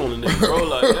jail on the nigga, bro?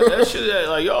 Like that shit,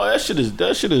 like yo,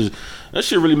 that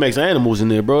shit really makes animals in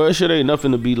there, bro. That shit ain't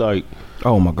nothing to be like.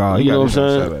 Oh my god, you know what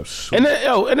I'm saying?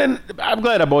 And then I'm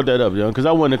glad I brought that up, yo, because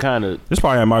I want to kind of. This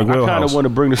probably at Mike Wellhouse. I kind of want to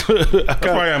bring this. Probably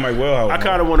at Mike Wellhouse. I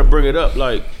kind of want to bring it up,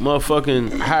 like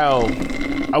motherfucking how.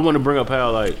 I want to bring up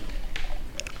how like.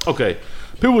 Okay.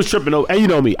 People was tripping over, and you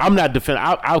know me, I'm not defending.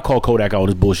 I'll call Kodak out on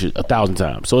this bullshit 1,000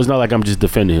 times, so it's not like I'm just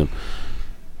defending him.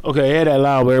 Okay, he had that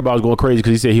line where everybody was going crazy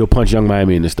because he said he'll punch Young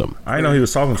Miami in the stomach. I didn't know he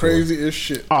was talking crazy as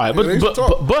shit. All right, but when he was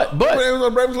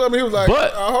on Breakfast Club, he was like,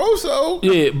 I hope so.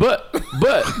 Yeah, but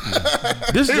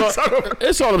this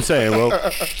is all I'm saying, bro.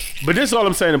 But this is all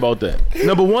I'm saying about that.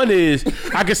 Number one is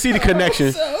I can see the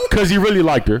connection because he really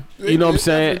liked her. You know what I'm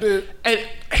saying? And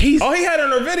he had it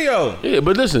on her video. Yeah,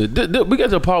 but listen, we get to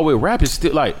the part where rap is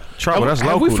still like trouble. That's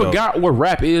local. We forgot what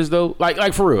rap is though.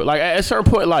 Like for real. Like at a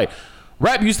certain point, like.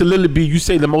 Rap used to literally be, you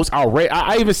say the most outrageous.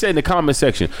 I even said in the comment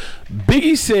section,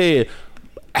 Biggie said,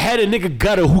 had a nigga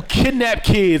gutter who kidnapped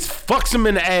kids, fucks them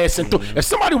in the ass, and if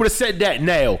somebody would have said that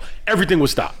now, everything would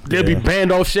stop. They'd be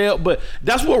banned off shell. But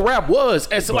that's what rap was.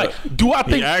 And so like, do I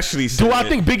think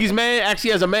Biggie's man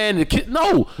actually has a man and a kid?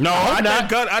 No.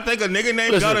 I think a nigga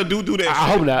named Gutter do that.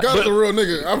 I hope not. Gutter's a real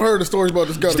nigga. I've heard the stories about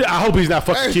this Gutter. I hope he's not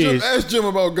fucking kids. Ask Jim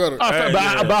about Gutter. But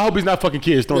I hope he's not fucking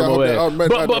kids throwing him away.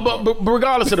 But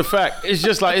regardless of the fact, it's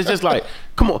just like,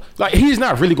 come on, like he's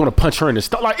not really gonna punch her in the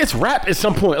stomach. Like it's rap at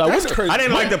some point. Like that's crazy. I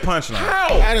didn't like the punchline.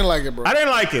 How? I didn't like it, bro. I didn't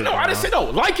like it. No, I didn't say no.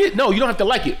 Like it? No, you don't have to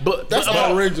like it. But that's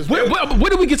outrageous. Where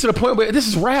did we get to the point where this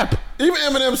is rap? Even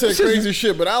Eminem said crazy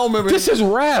shit, but I don't remember. This is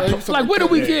rap. Like where do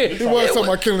we get? He was talking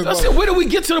about killing his brother. Where do we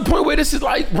get to the point where this is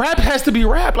like rap has to be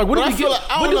rap? Like when do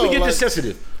we get this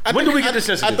sensitive? When do we get this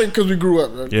sensitive? I think because we grew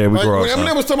up. Right? Yeah, we grew up. When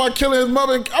Eminem was talking about killing his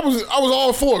mother, I was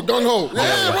all for it, gung ho.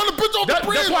 Yeah, run the bitch off the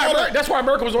bridge. That's why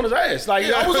America was on his ass. Like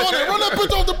I was on it. Run that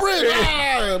bitch off the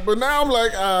bridge. But now I'm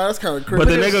like, that's kind of crazy.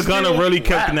 But the nigga Gunna really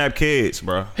kidnapped kids,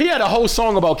 bro. He had a whole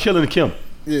song about killing Kim.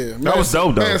 Yeah, that was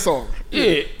dope though. Man song.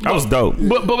 Yeah, that was dope.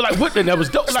 But like what? That was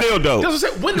dope. Still dope.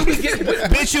 When do we get?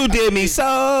 Bitch, you did me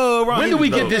so wrong. When do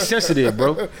we get this sensitive,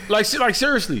 bro? Like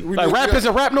seriously, like rap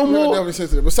isn't rap no more. Definitely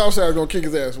sensitive. But Southside's gonna kick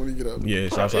his ass when he get up. Yeah,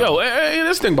 Southside. Yo,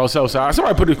 this thing about Southside.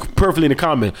 Somebody put it perfectly in the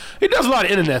comment. He does a lot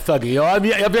of internet thugging, yo. I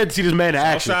mean, I've had to see this man in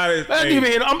action.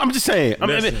 I'm just saying. I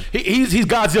mean, he's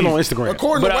Godzilla on Instagram.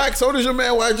 According to Wax, so does your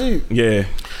man YG. Yeah.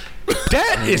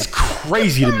 That is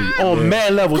crazy to me on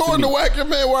mad levels. According to Wack, your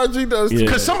man YG does too.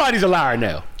 Because somebody's a liar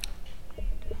now.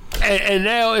 And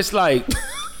now it's like,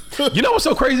 You know what's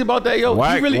so crazy about that, yo?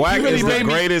 Wack he really is made the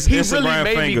me, greatest he Instagram really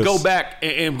made me fingers. go back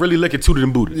and really look at Tooted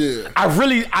and Booted. Yeah.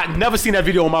 I never seen that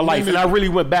video in my life, and I really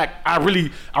went back. I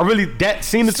really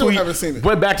seen the Still tweet. haven't seen it.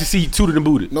 Went back to see Tooted and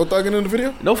Booted. No thugging in the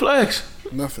video? No flags.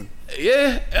 Nothing.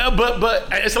 Yeah, but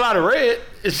it's a lot of red.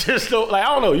 It's just no, like, I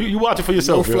don't know. You watch it for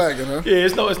yourself. No yo. flagging, huh? Yeah,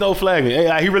 it's no flagging. Hey,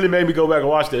 like, he really made me go back and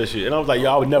watch that shit, and I was like,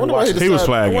 yo, I would never watch it. He was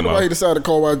flagging, I wonder though. why he decided to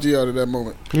call YG out at that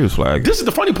moment. He was flagged. This is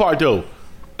the funny part, though.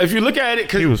 If you look at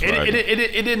it, He was because flagging.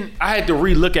 it didn't. I had to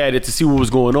re-look at it to see what was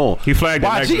going on. He flagged the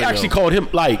next YG video. actually called him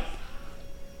like.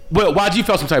 Well, YG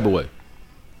felt some type of way,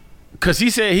 cause he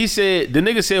said the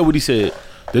nigga said what he said.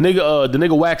 The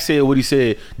nigga Wax said what he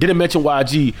said. Didn't mention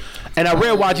YG, and I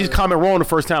read YG's comment wrong the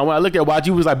first time. When I looked at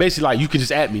YG, was like basically like, you could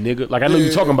just at me, nigga. Like, I know you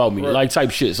talking about me, right. like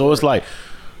type shit. So it's like,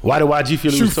 why did YG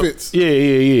feel Shoe it was so, fits. Yeah.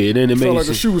 And then it Felt made like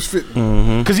the shoe was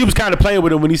fitting. because he was kind of playing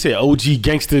with him when he said OG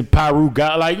gangster Pyru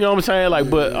guy, like, you know what I'm saying? Like,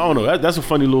 but I don't know. That's a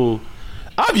funny little.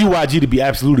 I view YG to be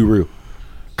absolutely real,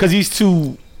 because he's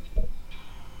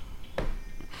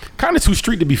kind of too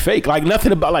street to be fake. Like,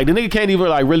 nothing about, like, the nigga can't even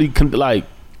like really like.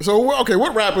 So, okay,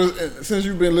 what rappers, since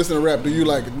you've been listening to rap, do you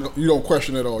like, you don't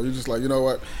question at all? You're just like, you know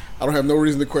what? I don't have no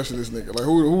reason to question this nigga. Like,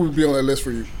 who would be on that list for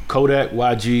you? Kodak,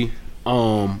 YG,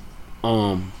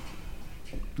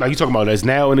 like you talking about that's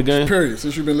now in the game. Period.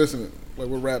 Since you've been listening, like,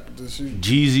 what rap does you?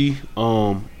 Jeezy,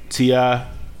 T.I.,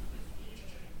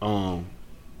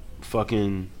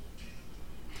 fucking,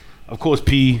 of course,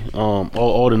 P,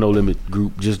 all the No Limit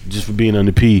group, just for being on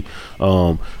the P.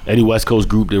 Any West Coast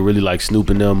group that really like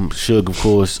Snoop and them, Suge, of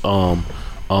course.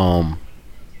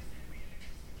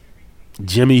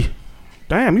 Jimmy.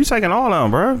 Damn, you taking all of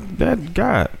them, bro. That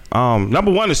God.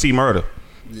 Number one is C Murder.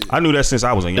 Yeah. I knew that since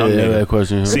I was a young nigga. That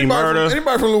question. C Murder.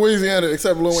 Anybody from Louisiana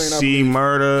except Lil Wayne. C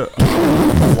Murder.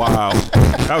 Wow,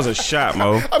 that was a shot,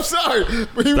 Mo. I'm sorry.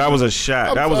 That was a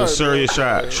shot. That was a serious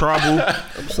shot. Trouble.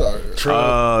 I'm sorry.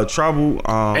 Trouble.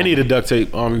 Any of the duct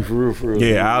tape army for real.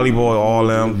 Yeah, Alley Boy, all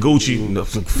them. Gucci.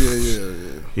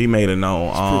 Yeah. He made it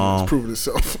known. It's proven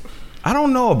itself. I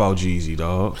don't know about Jeezy,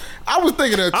 dog. I was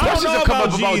thinking that. I don't know about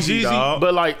Jeezy, dog.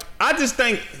 But like, I just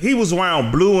think he was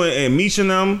around Blue and Meech and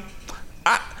them.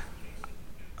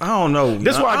 I don't know.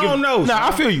 That's why I don't know. Nah,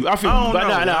 I feel you. But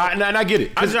I get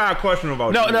it. I just had a question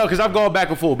about No, because I've gone back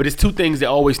and forth, but it's two things that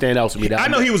always stand out to me. That I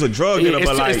know he was a drug dealer,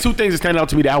 but it's two things that stand out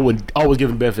to me that I would always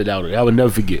give him benefit out of. I would never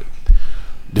forget.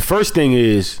 The first thing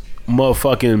is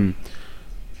motherfucking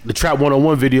the Trap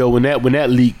 101 video when that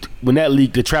leaked,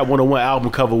 the Trap 101 album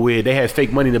cover where they had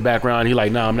fake money in the background. He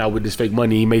like, nah, I'm not with this fake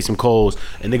money. He made some calls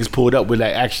and niggas pulled up with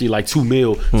like actually like $2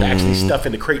 million to actually stuff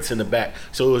in the crates in the back,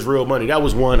 so it was real money. That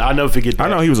was one. I'll never forget that. I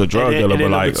know he was a drug dealer,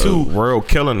 but like two, a real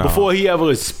killer now. Before he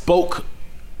ever spoke,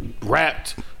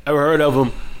 rapped, ever heard of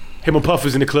him and Puff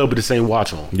was in the club with the same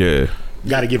watch on. Yeah.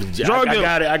 Gotta give it.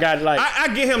 I got it. Like,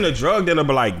 I get him the drug dealer,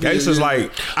 but like gangsters,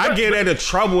 like I get at the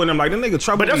trouble in him. Like the nigga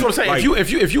trouble. But that's what I'm saying. Like,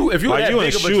 if you're like that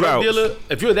big of a drug dealer,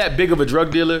 if you're that big of a drug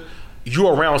dealer,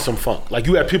 you're around some funk. Like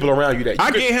you have people around you that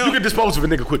you can dispose of a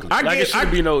nigga quickly. I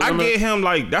get him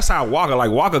like that's how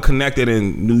Walker connected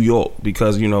in New York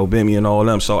because you know Bimmy and all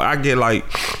them. So I get like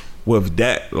with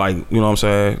that, like you know what I'm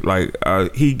saying. Like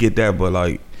he get that, but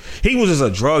like he was just a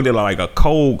drug dealer, like a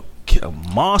cold. A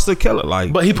monster killer,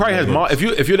 like. But he probably has.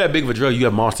 If you're that big of a drug, you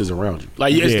have monsters around you.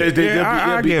 Like, you know what I'm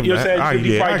saying?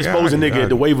 You probably dispose a nigga at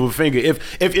the wave of a finger.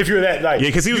 If you're that, like,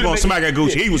 because he was gonna smack at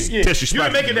Gucci. He was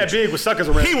disrespectful. You're making that big with suckers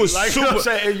around. He was like, super. You know what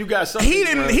I'm saying? You got something.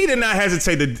 He did not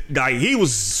hesitate to like. He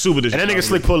was super disrespectful. And that nigga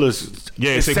Slick Pullers.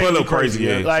 Yeah, Slick Puller crazy.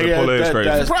 Yeah, like, Slick Puller is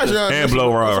crazy. And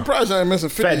Blow Raw. I'm surprised I ain't missing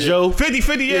 50. Fat Joe.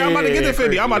 50. Yeah, I'm about to get the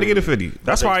 50. I'm about to get the 50.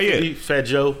 That's why I Fat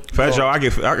Joe. I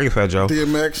get Fat Joe.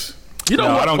 DMX. You know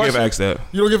I don't give X that.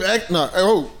 You don't give X? Nah.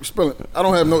 Oh, spell it. I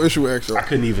don't have no issue with X. I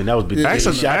couldn't even. That was big. X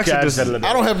I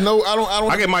don't have no. I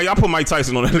don't. I get I put Mike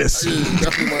Tyson on that list. I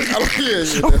put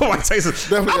Mike Tyson.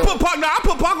 I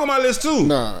put Pac on my list too.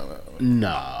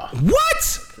 Nah.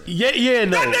 What? Yeah,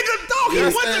 no. That nigga, dog, he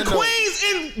went to Queens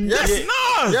and yes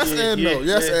and no.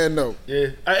 Yes and no. Yeah.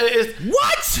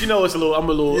 What? You know, it's a little. I'm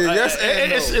a little. Yes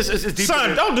and no. It's deep.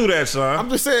 Son, don't do that, son. I'm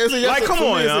just saying. It's a yes. Like, come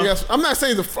on, yes. I'm not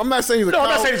saying he's a. No, I'm not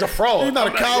saying he's a fraud. He's not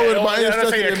a coward by any stretch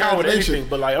of the imagination.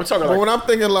 But like, I'm talking. But when I'm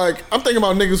thinking about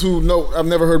niggas who know I've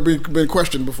never heard been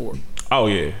questioned before. Oh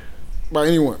yeah. By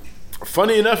anyone.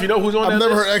 Funny enough, you know who's on that list? I've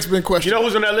never heard X been questioned. You know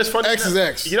who's on that list? X is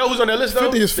X. You know who's on that list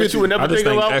though? 50 is 50. I just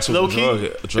think X was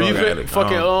a drug addict.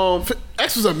 Fucking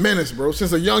X was a menace, bro,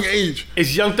 since a young age.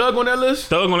 Is Young Thug on that list?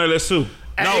 Thug on that list too.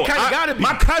 No, it kind of gotta be.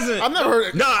 My cousin. I've never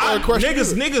heard.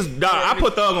 Niggas. Nah, I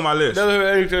put Thug on my list. Never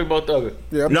heard anything about Thug.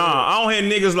 Yeah, I don't hear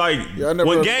niggas like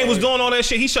when Gang was doing all that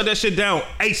shit. He shut that shit down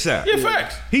ASAP. Yeah,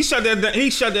 facts. He shut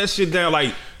that shit down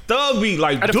like. Thug be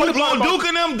like Duke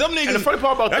and them niggas. And the funny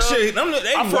part about that Thug, shit,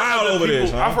 they wild over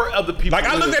this. I've heard other people. Like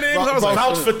I looked at it and I was like,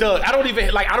 vouch for Thug. I don't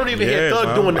even hear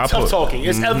Thug doing the tough talking.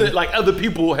 It's other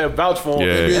people have vouched for him.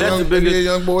 Yeah, that's the biggest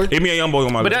young boy. Give me a young boy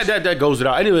on my list. But that goes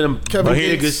without. Any of them Kevin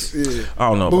niggas. I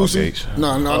don't know about Gates. No,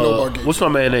 I know about Gates. What's my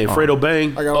man name? Fredo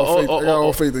Bang. I got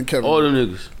all faith in Kevin. All them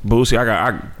niggas. Boosie, I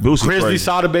got Boosie. Grizzly,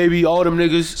 Sada Baby, all them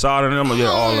niggas. Sada them, yeah,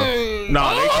 all of them.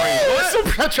 Nah, they crazy. What's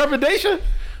some trepidation?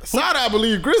 Sada, I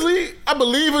believe. Grizzly, I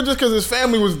believe it just because his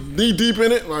family was knee deep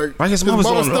in it. Like his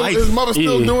mother's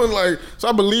still doing like. So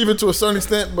I believe it to a certain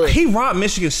extent. But he robbed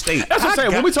Michigan State. That's what I'm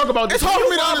saying. When we talk about it's hard for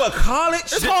me to rob a college.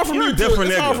 It's hard for me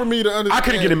to understand. I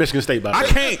couldn't get in Michigan State, by the way. I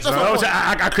can't.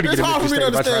 I couldn't get in Michigan State. It's hard for me to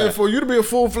understand for you to be a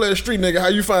full-fledged street nigga. How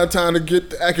you find time to get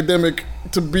the academic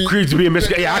to be in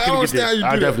Michigan? Yeah, I couldn't get there.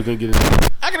 I definitely couldn't get in.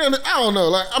 I don't know.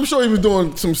 Like I'm sure he was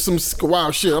doing some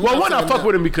wild shit. Why not fuck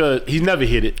with him because he's never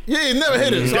hit it. Yeah, he never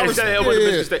hit it. So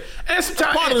and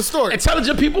sometimes part of the story.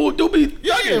 Intelligent people do be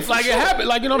like it happened.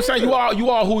 Like you know what I'm saying. You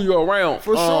are who you're around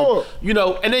for sure. You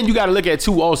know, and then you got to look at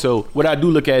too. Also, what I do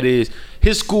look at is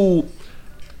his school.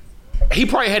 He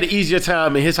probably had an easier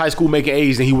time in his high school making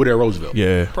A's than he would at Roosevelt.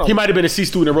 Yeah, probably. He might have been a C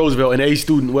student at Roosevelt and an A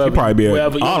student wherever. He probably be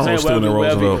wherever, an honor student at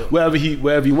Roosevelt. Wherever he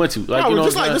went to. Like, you know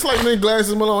just like Nick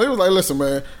Glasses Malone. He was like, listen,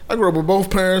 man, I grew up with both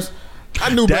parents.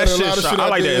 I knew better than a lot of shit. I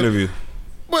like that interview.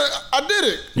 But I did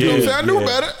it. You know what I'm saying? I knew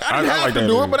better. I didn't have to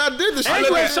do it, but I did the shit. I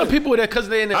look at some people that because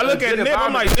they're in I look at Nip,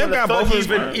 I'm like, Nip got both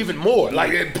even more.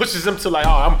 Like it pushes them to like, oh,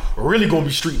 I'm really gonna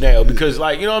be street now because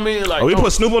like, you know what I mean? Like, we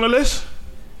put Snoop on the list?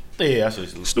 Yeah,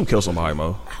 that's what Snoop killed somebody,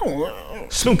 Mo.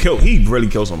 He really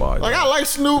killed somebody. Like I like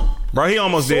Snoop. Bro, he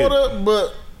almost did.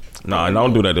 But nah,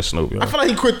 don't do that to Snoop, yo. I feel like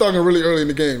he quit thugging really early in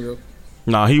the game, yo.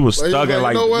 Nah, he was thugging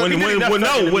like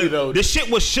when the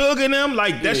shit was Suge and them,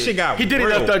 like that shit got he did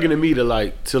enough thugging to me to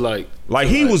like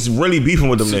he was really beefing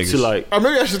with them niggas. To like, or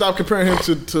maybe I should stop comparing him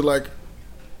to like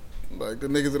the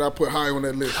niggas that I put high on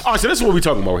that list. Oh, so this is what we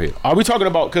talking about here. Are we talking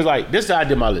about, because like this is how I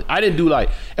did my list. I didn't do like,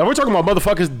 and we're talking about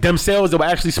motherfuckers themselves that will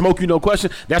actually smoke you, no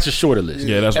question. That's a shorter list.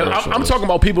 Yeah, that's right. I'm talking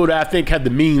about people that I think have the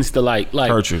means to like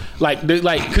hurt you. Like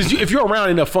because if you're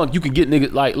around enough funk, you can get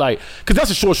niggas like because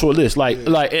that's a short list.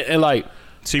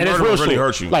 See, murder will really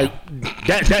hurt you. Like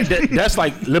that's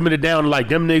like limited down to like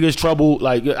them niggas, Trouble.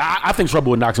 Like I think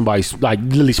Trouble would knock somebody like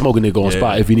literally smoke a nigga on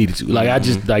spot if he needed to. Like I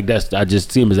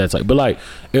just see him as that type. But like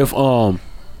if you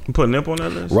put Nip on that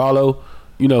list, Rollo.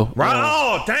 You know,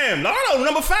 oh damn, Rollo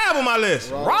number 5 on my list.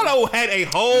 Rollo had a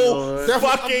whole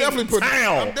fucking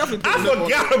town. I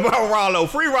forgot about Rollo.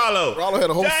 Free Rollo. Rollo had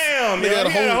a whole he had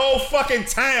a whole fucking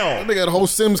town. That nigga had a whole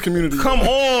Sims community. Come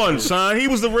on, son. He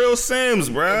was the real Sims,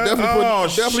 bro.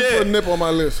 Definitely put Nip on my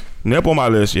list. Nip on my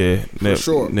list, yeah. Nip, for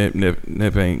sure. Nip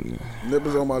ain't. Nip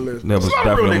is on my list. Nip was There's a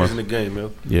lot of real niggas in the game, man.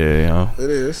 Yeah.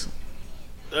 It is.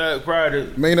 Prior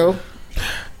to Mano.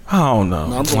 I don't know.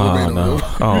 No, I'm going with Mano.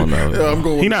 I don't know. Yeah, I'm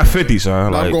going with He not 50,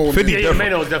 son. Like, I'm going with 50 Mano.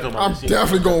 Mano's definitely I'm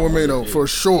definitely going with Mano for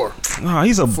sure. Nah,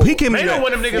 he give me Mano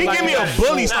one of them niggas. He give me a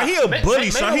bully, son. He a bully,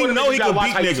 son. He know he can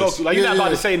beat niggas. Like you're not about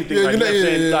to say anything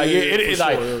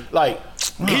like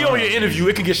he on your interview,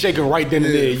 it can get shaken right then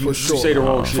and there. You say the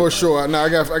wrong shit. For sure. Now I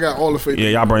got all the faith.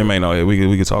 Yeah, y'all bring Mano here. We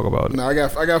can talk about it. Nah, I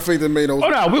got faith in Mano. Oh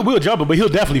no, we'll jump him, but he'll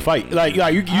definitely fight. Like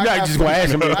you not just gonna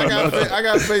ask him. I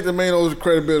got faith in Mano's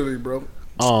credibility, bro.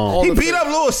 He beat up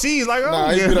Lil C's like,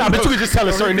 but you could just tell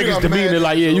a certain niggas demeanor,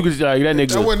 like, yeah, you could just like that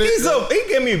nigga.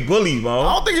 He gave me a bully, bro.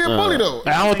 I don't think he's a bully though.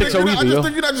 I don't think so either. I just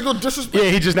think you're not just gonna disrespect.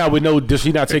 Yeah, he just not with no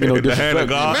he not taking no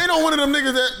disrespect. Mano one of them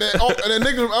niggas that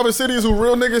niggas from other cities who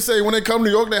real niggas say when they come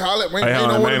to New York they holler at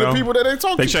Mano one of the people that they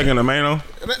talk to. They checking the Mano.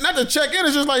 Not to check in,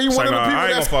 it's just like he one of the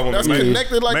people that's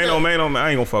connected like that. Mano, I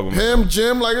ain't gonna fuck with him.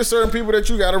 Jim, like there's certain people that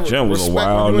you gotta respect. Jim was a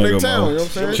wild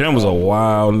nigga, Jim was a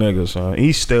wild nigga, son.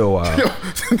 He's still wild.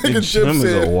 Jim is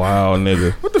a wild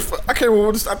nigga. What the fuck? I can't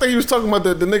remember. I think he was talking about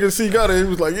the nigga C got it. He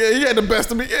was like, yeah, he had the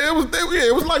best of me. Yeah,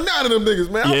 it was like 9 of them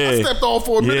niggas, man. I stepped off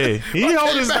for a minute. He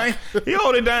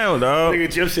hold it down, dog.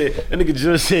 Nigga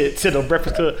Jim said, sitting on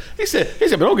breakfast club. He said,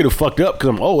 but don't get it fucked up because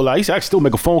I'm old. Like, he said, I can still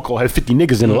make a phone call. Have 50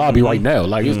 niggas in the lobby right now.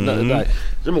 Like, it's not like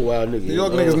Jim a wild nigga. New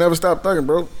York niggas never stop thugging,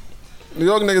 bro. New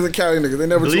York niggas and Cali niggas, they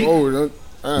never too old.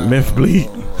 Meth bleak.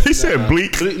 He said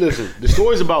bleak. Listen, the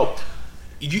story's about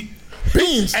you.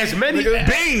 Beans. As many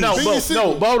beans.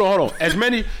 No, but hold on. As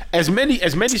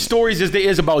many stories as there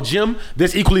is about Jim,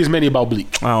 there's equally as many about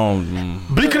Bleak.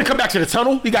 Bleak couldn't come back to the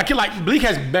tunnel. He got killed. Like Bleak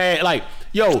has bad. Like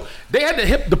they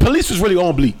had the police was really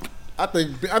on Bleak. I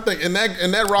think in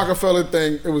that Rockefeller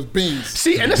thing, it was Beans.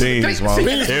 See, and this Beans, is the bro. thing.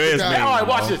 It is Beans, all right,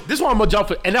 watch bro. this. This is why I'm gonna jump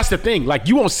for, and that's the thing. Like,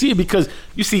 you won't see it because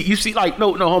you see like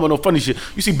no homo, no funny shit.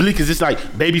 You see Bleak is this like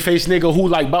babyface nigga who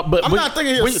like, but I'm not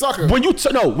thinking he's a sucker. When you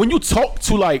talk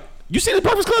to like, you see the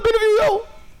Breakfast Club interview, yo.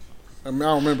 I mean, I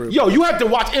don't remember. Yo, you have to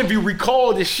watch Envy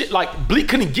recall this shit. Like, Bleak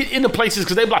couldn't get into places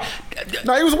because they be like,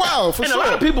 no, he was wild for and sure. a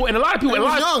lot of people, he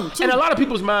was young too. and a lot of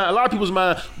people's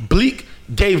mind, Bleak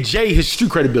gave Jay his street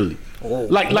credibility. Whoa.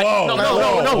 Like,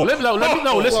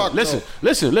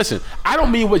 listen. I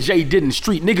don't mean what Jay did in the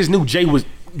street. Niggas knew Jay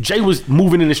was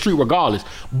moving in the street regardless.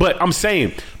 But I'm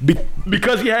saying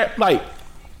because he had like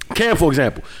Cam, for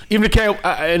example, even if Cam,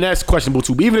 and that's questionable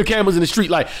too. But even if Cam was in the street,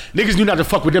 like niggas knew not to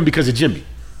fuck with them because of Jimmy.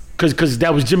 Cause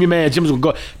that was Jimmy man. Jimmy's gonna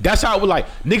go. That's how it was like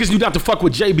niggas knew not to fuck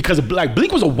with Jay because of like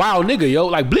Bleak was a wild nigga, yo.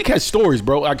 Like Bleak has stories,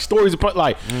 bro. Like stories of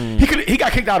like he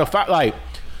got kicked out of like.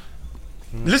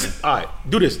 Listen, all right,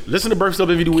 do this. Listen to Birth Stuff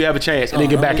Envy. Do we have a chance? And then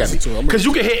get back at me. Because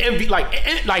you can hear Envy like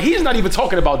he's not even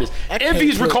talking about this.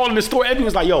 Envy's recalling the story. Envy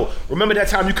was like, "Yo, remember that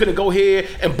time you couldn't go here?"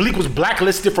 And Bleak was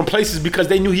blacklisted from places because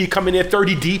they knew he'd come in there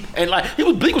 30 deep. And like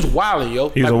Bleak was wilding, yo.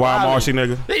 He was like, a wild wildin'. Marcy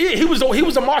nigga. Yeah, he was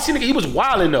a Marcy nigga. He was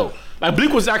wilding though. Like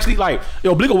Bleak was actually like,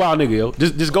 yo, Bleak a wild nigga, yo.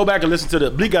 Just go back and listen to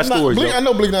the Bleak got stories. Bleak, yo. I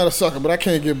know Bleak not a sucker, but I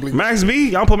can't get Bleak. Max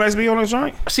B, y'all put Max B on the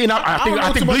joint. See, and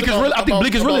I think Bleak is really. I think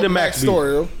Bleak is really the Max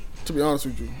story, yo. To be honest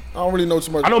with you, I don't really know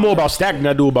too much. I know more about Stack than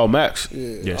I do about Max.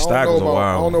 Yeah, Stack was a wild.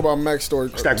 I don't know about Max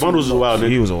story. Stack Bundles is a wild nigga.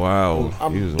 He was a wild.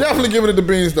 I'm definitely giving it to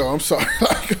Beans though. I'm sorry.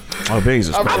 Beans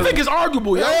is I think it's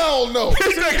arguable, yo. Hell no.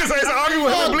 This nigga says arguing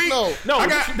with Bleak. No,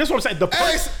 that's what I'm saying.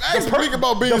 Ask Bleak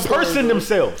about Beans. The person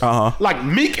themselves, like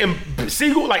Meek and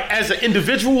Siegel, like as an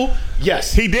individual,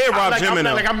 yes, he did rob Jim and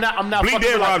I'm not. Bleak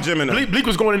did rob Jim and Bleak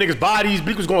was going to niggas' bodies.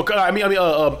 Bleak was going.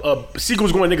 Siegel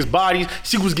was going to niggas' bodies.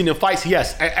 Siegel was getting in fights.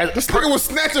 Yes, this nigga was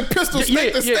snatching pistols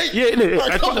state to state.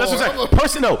 That's what I'm saying.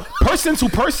 Person to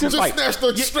person. Just like, snatched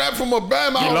the strap from a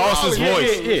bam. He lost his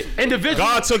voice. Individual.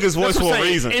 God took his voice for a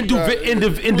reason. Individual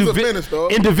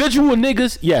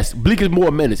niggas, yes, Bleak is more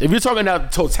a menace. If you're talking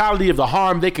about the totality of the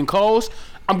harm they can cause,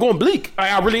 I'm going Bleak.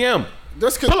 I really am.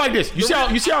 Put it like this: you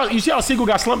see how Siegel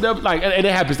got slumped up, like, and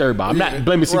it happens to everybody. I'm not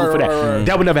blaming Siegel for that. Right.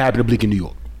 That would never happen to Bleak in New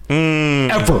York,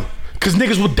 ever. Cause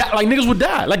niggas would die,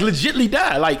 like legitly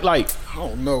die, like. I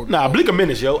don't know. Nah, Bleak a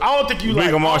menace, yo. I don't think you Bleak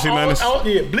like. a Marcy menace.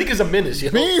 Yeah, Bleak is a menace, yo.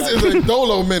 Beans is a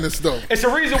Dolo menace, though. It's the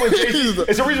reason when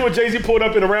Jay-Z pulled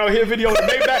up in Around Here video and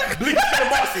made back. Bleak is still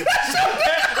Marcy.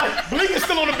 Bleak is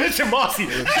still on the bench in Marcy.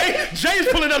 Jay's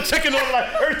pulling up, checking on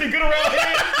like everything good around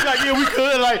here. He's like, yeah, we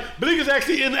could. Like Bleak is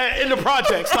actually in the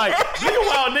projects. Like Bleak a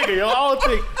wild nigga, yo. I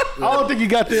don't think you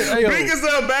got this. Hey, Bleak is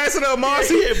the ambassador of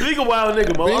Marcy. Yeah, Bleak a wild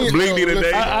nigga, man. Bleak need a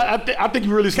day. I think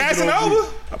you really. Casanova.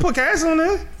 I put Cass on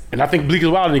there. And I think Bleak is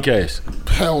wilder than Cass.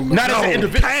 Hell no. Not as an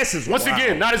individual. Cass is Once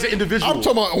again, not as an individual. I'm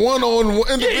talking about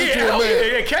one-on-one individual man.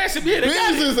 Yeah, Cass is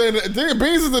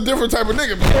Beans is a different type of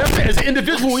nigga, man. Yeah, as an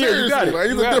individual, you got it. Like,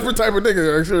 he's a different type of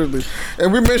nigga, like, seriously.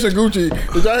 And we mentioned Gucci.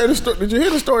 Did you hear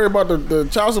the story about the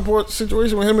child support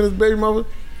situation with him and his baby mother?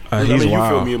 He's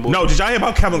wild. No, did y'all hear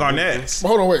about Kevin Garnett?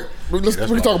 Hold on, wait. We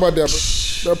can talk about that.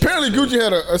 But apparently, Gucci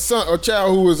had a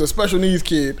child who was a special needs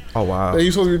kid. Oh wow! That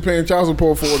he's supposed to be paying child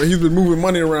support for. That he's been moving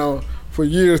money around for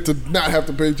years to not have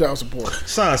to pay child support.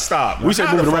 Son, stop. We say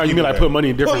moving around, you mean like put money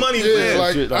in different. Put money in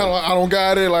like I don't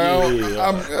got it. Like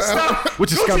stop.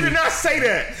 Gucci did not say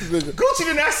that. Gucci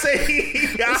did not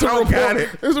say I don't got it.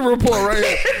 It's a report right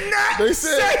here. He did not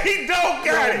say he don't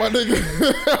got it. My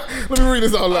nigga, let me read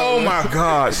this out loud. Oh my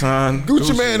God, son.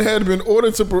 Gucci Mane had been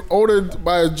ordered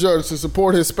by a judge to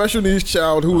support his special needs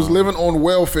child who was living on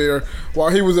welfare while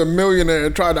he was a millionaire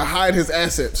and tried to hide his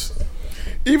assets.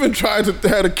 Even tried to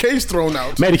had a case thrown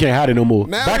out. Man, he can't hide it no more.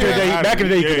 Now back in the day,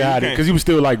 he could hide it because he was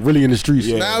still like really in the streets.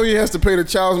 Yeah. Now he has to pay the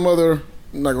child's mother,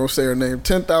 I'm not gonna say her name,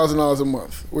 $10,000 a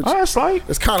month. Which that's light.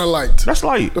 It's kind of light. That's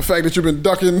light. The fact that you've been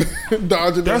ducking,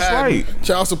 dodging, that's light.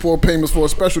 Child support payments for a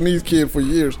special needs kid for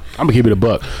years. I'm gonna keep it a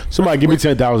buck. Somebody give me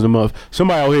 $10,000 a month.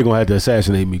 Somebody out here gonna have to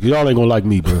assassinate me because y'all ain't gonna like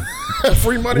me, bro.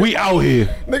 Free money. We out here,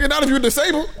 nigga. Not if you're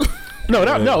disabled. No,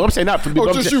 I'm saying not for me.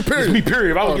 Just you, period. Just me,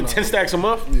 period. If I was getting 10 stacks a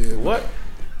month, what?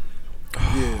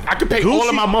 Yeah. I could pay all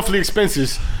of my monthly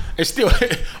expenses and still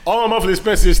all my monthly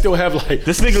expenses still have like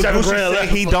this nigga Gucci said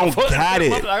he don't got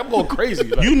it. I'm going crazy.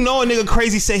 Like. You know a nigga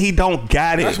crazy said he don't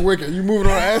got it. That's wicked. You moving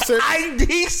on assets?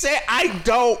 He said I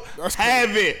don't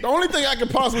have it. The only thing I could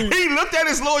possibly he looked at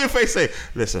his lawyer face and said,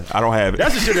 listen, I don't have it.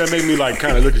 That's the shit that made me like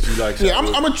kind of look at you like yeah,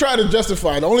 I'm gonna try to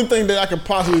justify it. The only thing that I could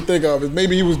possibly think of is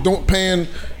maybe he was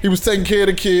taking care of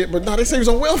the kid, but no, they say he was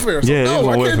on welfare. So yeah, no,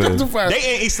 I can't welfare. justify it.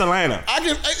 They in East Atlanta.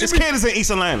 This kid is in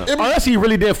East Atlanta. Unless he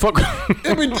really did fuck.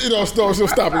 It'd don't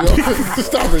stop it, yo.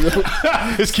 Stop it, yo.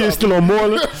 This kid's still on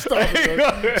Moreland. Stop it,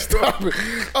 yo. Stop it.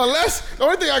 Unless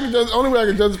the only way I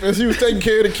can judge is he was taking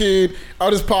care of the kid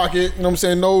out his pocket. You know what I'm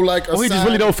saying? No, like he just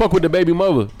really don't fuck with the baby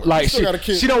mother. Like she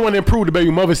don't want to improve the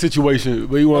baby mother situation,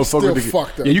 but you want to fuck with the kid.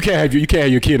 Fucked up. Yeah, you can't have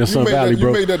your kid in Sun Valley, bro.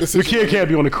 You made that decision. The kid can't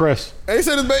be on the crest. They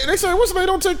said what's the name?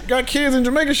 Don't got kids in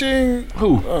Jamaica. She ain't.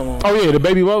 Who? Oh yeah, the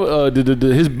baby mother.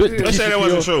 His bitch. She said that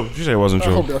wasn't true. She said it wasn't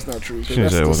true. I hope that's not true.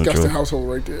 That's a disgusting household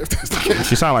right there. If that's the case.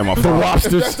 She sound like my the father.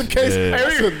 Wobsters. If that's the case. Yeah.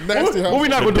 That's a nasty household. What we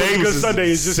not gonna do because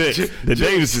Sunday is just sick. The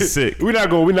Davis is sick. We're not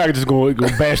just gonna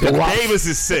bash the Wops. Davis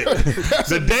is sick.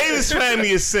 The Davis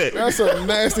family is sick. That's a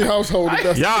nasty household.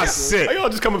 Y'all sick. Y'all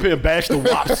just come up here and bash the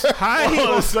Wops.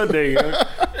 How on Sunday?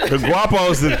 The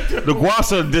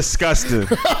guaps are disgusting.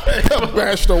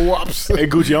 Bash the Wops. Hey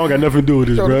Gucci, I don't got nothing to do with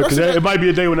this, bro. Because it might be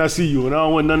a day when I see you, and I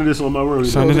don't want none of this on my room.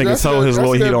 Son, this nigga told his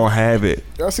lawyer he don't have it.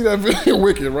 Y'all see that video,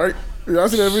 Wicked, right? Y'all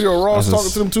see that video of Ross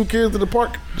talking to them two kids in the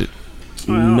park?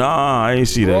 Nah, I ain't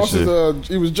see that Ross shit.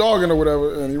 He was jogging or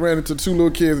whatever, and he ran into two little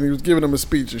kids, and he was giving them a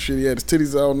speech and shit. He had his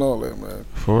titties out and all that, man.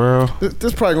 For real?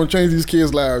 This probably gonna change these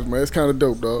kids' lives, man. It's kind of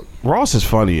dope, dog. Ross is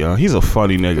funny, yo. He's a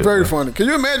funny nigga. Very funny. Can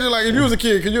you imagine, like, if you was a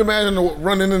kid, can you imagine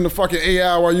running in the fucking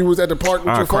AI while you was at the park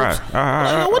with your folks?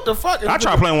 Like, what the fuck? I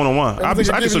try playing one-on-one. I do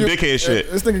some dickhead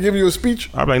shit. This nigga giving you a speech?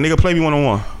 I be like, nigga, play me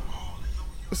one-on-one.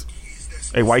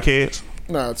 Hey, white kids?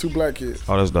 Nah, two black kids.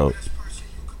 Oh, that's dope.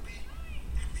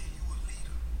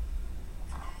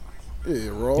 Yeah,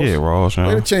 Ross. Yeah, Ross, man.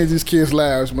 Way to change these kids'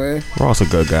 lives, man. Ross a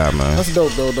good guy, man. That's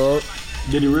dope, though, dog.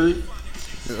 Did he really?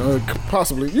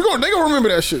 Possibly. They gonna remember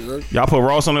that shit, right? Y'all put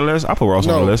Ross on the list? I put Ross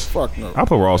on the list. Fuck no. I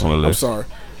put Ross on the list. I'm sorry.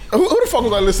 Who the fuck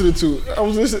was I listening to?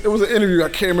 It was an interview. I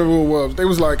can't remember who it was. They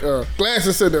was like,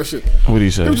 Glasses said that shit. What did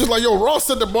he say? He was just like, yo, Ross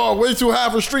set the bar way too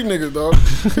high for street niggas, dog.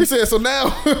 He said, so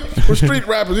now, for street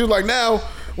rappers, he was like, now,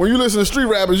 when you listen to street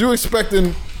rappers, you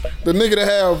expecting the nigga to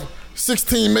have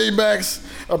 16 Maybachs,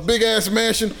 a big ass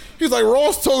mansion. He's like,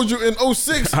 Ross told you in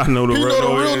 06. I know the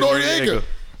real Noriega.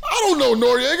 I don't know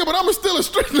Noriega, but I'm still a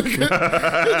street nigga.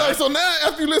 He's like, so now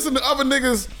after you listen to other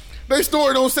niggas, their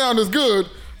story don't sound as good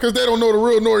because they don't know the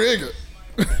real Noriega.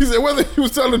 He said whether he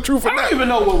was telling the truth or not. I don't even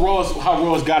know how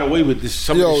Ross got away with this.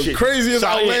 Some of this shit. Craziest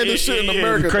outlandish shit in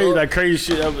America. Crazy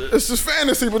shit ever. It's just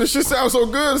fantasy, but this shit sounds so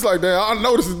good. It's like, damn, I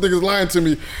know this nigga's lying to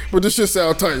me, but this shit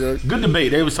sound tight, yo. Good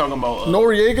debate. They was talking about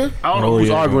Noriega. I don't know who's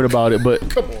arguing about it, but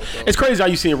come on, bro. It's crazy how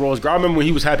you seen Ross. I remember when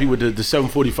he was happy with the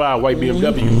 745 white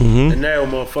BMW, and now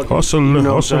motherfucker, you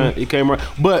know what I'm saying? He came around.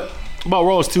 But about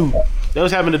Ross too, they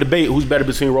was having a debate who's better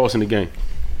between Ross and the Game.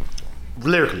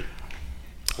 Lyrically.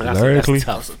 Lyrically?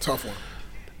 That's a tough one.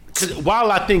 Because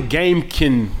while I think Game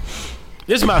can,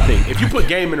 this is my thing. If you put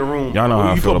Game in the room, y'all know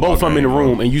how you I feel put both of them in the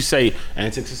room, bro. and you say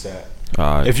antics aside.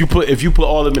 Right. If you put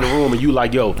all of them in the room and you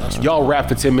like, yo, y'all rap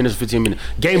for 10 minutes, 15 minutes.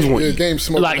 Game's one. Yeah, Game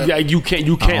smoke. Like, yeah, you can't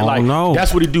like. Know.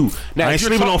 That's what he do. Now, I ain't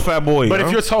sleeping on Fat Boy. But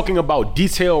if you're talking about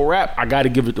detailed rap, I got to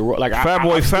give it the like. Fat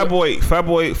Boy,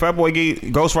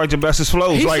 Ghostwrite the best his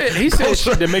flows. He said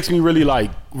shit that makes me really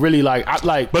like. But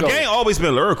Game always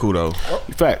been lyrical though.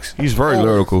 Facts. He's very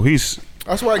lyrical.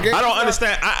 That's why Game. I don't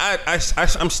understand.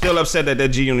 I'm still upset that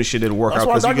G Unit shit didn't work out.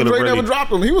 That's why Dr. Dre really never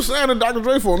dropped him. He was saying to Dr.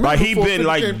 Dre for a minute. Like he been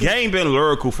like Game been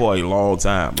lyrical for a long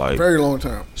time. Like very long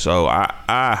time. So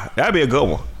I that'd be a good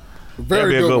one.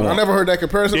 Very good one. I never heard that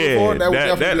comparison before. That would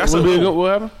definitely be a good one.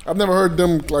 What happened? I've never heard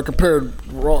them like compare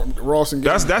Ross and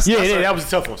Game. That was a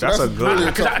tough one. That's a good one.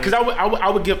 Because I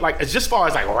would give like just as far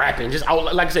as like rapping, just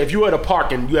like I said, if you were at a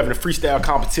park and you having a freestyle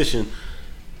competition.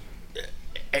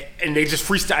 And they just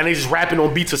freestyle and they just rapping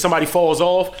on beats till somebody falls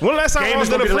off. When last time Game is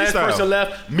gonna be the last person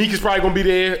left. Meek is probably gonna be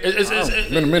there.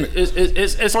 In a minute.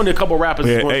 It's only a couple rappers.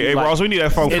 Hey, Ross, we need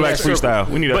that Funk Flex freestyle.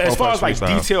 We need that. But as far as like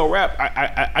detailed rap,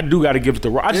 I do got to give it to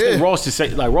Ross. I just think Ross to say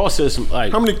like Ross says some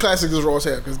like. How many classics does Ross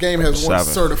have? Because Game has 7. one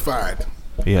certified.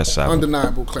 He has 7.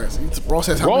 Undeniable classic.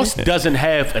 Ross doesn't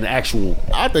have an actual.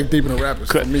 I think Deep in the Rap is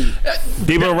for me.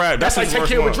 Deep in the Rap. That's like Take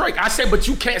Care with Drake. I said, but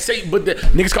you can't say. But the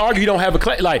niggas can argue you don't have a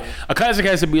classic. Like a classic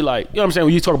has to be like, you know what I'm saying?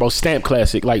 When you talk about stamp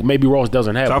classic, like maybe Ross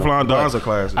doesn't have. Teflon Don's a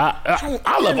classic.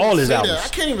 I love all his albums. I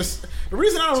can't even. The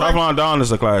reason I don't Teflon Don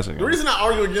is a classic. The reason I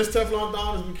argue against Teflon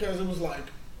Don is because it was like.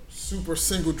 Super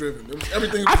single driven.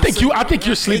 Everything. I think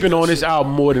you're sleeping on this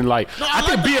album more than like. No, I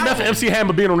think BMF and MC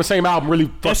Hammer being on the same album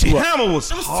really fucked you up. MC Hammer was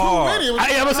hard.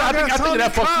 I think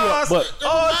that fucked you up. But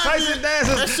Tyson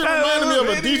dances. That shit reminded me of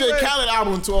a DJ Khaled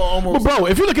album to almost. But bro,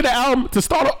 if you look at the album to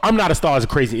start, I'm Not a Star is a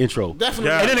crazy intro.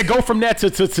 Definitely. And then it go from that to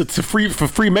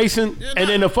Freemason, and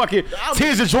then the fucking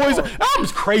Tears of Joy. That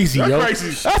album's crazy, yo.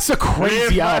 That's a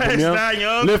crazy album, yo.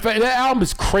 That album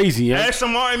is crazy, yo.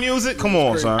 Aston Martin music, come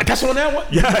on, son. That's on that one.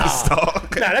 Yes. nice,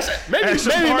 dog. Nah, that's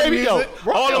maybe yo.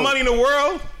 All the money in the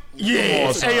world.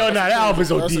 Yeah. Hey, yo, that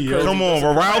album's OD. Yo. Come on,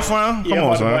 Ralph, man. Come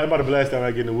on, son. I'm about to blast down.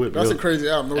 I get in the whip. That's a crazy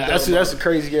album. That's a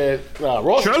crazy ass.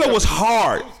 Triller was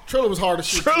hard. Triller was hard to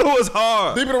shoot. Triller was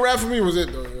hard. Deep in the Rap for me was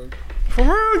it though. Yo. For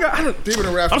real, Deep in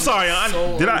the Rap. I'm sorry.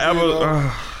 Did I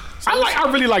ever? I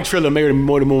really like Triller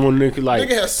more than one nigga. Like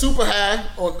nigga has super high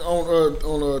on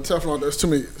Teflon. There's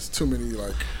too many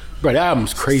like. Bro, that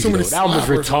album's crazy. Though. That album's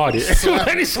retarded. Too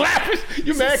many slappers.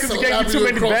 You mad because he gave you too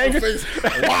many bangers?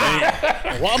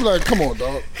 Wow. Well, I'm like, come on,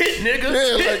 dog. Hit nigga.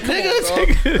 Yeah, like, come on,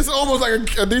 dog. It's almost like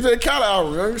a DJ Khaled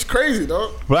album. Man. It's crazy,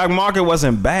 dog. Black Market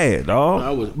wasn't bad,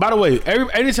 dog. By the way,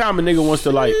 anytime a nigga wants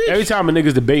to like, every time a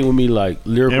nigga's debating with me like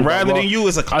lyrical, and Rather Than You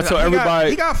is a classic. I tell everybody,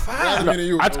 he got five.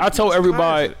 I told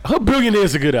everybody, her Billionaire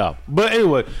is a good album. But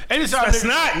anyway, anytime it's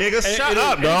not, nigga. Shut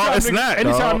up, dog. It's not.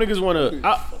 Anytime niggas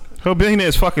wanna. Her Billionaire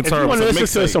is fucking terrible. If you want to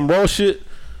listen to some raw shit,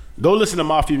 go listen to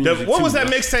Mafia music. What was that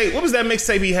mixtape? What was that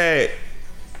mixtape he had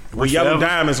with Yellow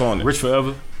Diamonds on it? Rich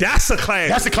Forever. That's a classic.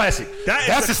 That's a classic.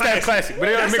 That's a stat classic. But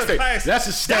that's a mixtape. That's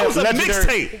a stat. That was a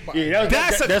mixtape. Yeah,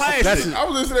 that's a classic. I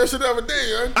was listening to that shit the other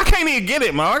day, man. I can't even get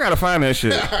it, man. I gotta find that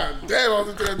shit. Damn, I was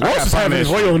listening to that. Ross is having his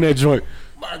way on that joint.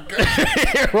 My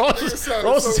God. Ross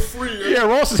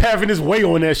is having his way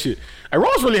on that shit. And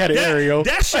Ross really had an area, yo.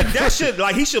 That shit,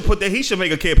 like he should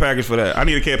make a care package for that. I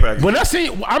need a care package.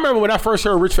 I remember when I first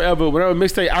heard Rich Forever, whenever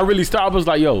mixtape, I really stopped. I was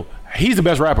like, yo, he's the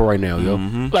best rapper right now, yo.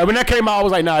 Mm-hmm. Like when that came out, I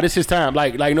was like, nah, this is time.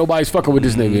 Like nobody's fucking with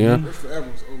this nigga, yeah. Rich Forever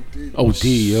was OD. OD,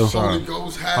 yo.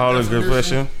 All is good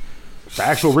question. The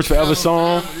actual Rich Forever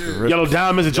song, Yellow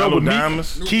Diamonds, the joint with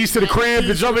me, Keys to the Crib,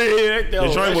 the joint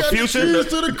with Future, Keys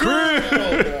to the Crib.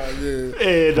 Oh, God,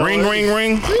 yeah.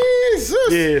 Ring. Jesus.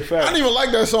 Yeah, fact. I didn't even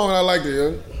like that song, and I liked it,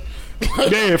 yo.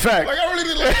 Yeah, fact. Like I really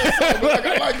didn't like that song, but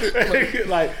I liked it.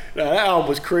 That album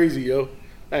was crazy, yo.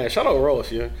 Man, shout out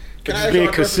Ross, yo. Just being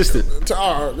consistent.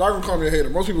 Y'all gonna call me a hater.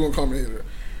 Most people gonna call me a hater.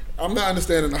 I'm not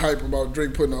understanding the hype about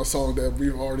Drake putting out songs that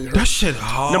we've already heard. That shit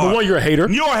hard. Number one, you're a hater.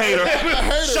 You're a hater.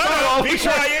 Shut up. Be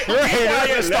quiet. You're a hater.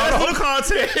 Let us do the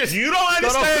content. You don't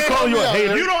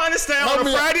understand. You don't understand on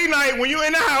a Friday night when you're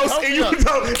in the house and you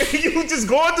just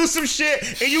going through some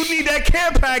shit and you need that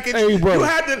care package. Hey, bro.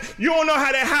 You don't know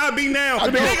how that high be now.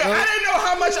 I didn't know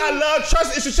how much I love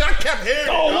trust issues. I kept hearing it.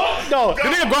 No. The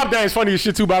nigga Guap Dad is funny as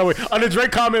shit too, by the way. On the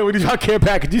Drake comment when he got care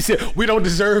package, he said, we don't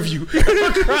deserve you.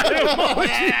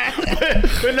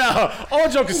 But now, all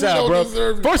jokes aside, bro.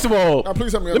 First of all,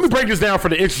 let me break this down for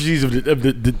the intricacies of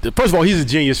the. First of all, he's a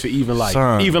genius for even like.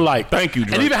 Thank you,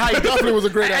 Drake. And even how he definitely was a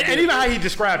great idea. And even how he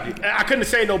described it, I couldn't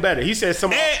say no better. He said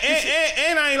some.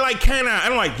 And I ain't like Canine.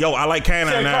 I'm like, yo, I like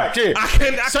Canine now. Yeah. I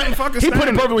couldn't fucking. He put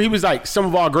it perfect when he was like some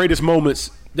of our greatest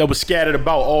moments that was scattered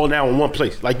about all now in one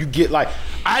place. Like you get like,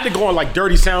 I had to go on like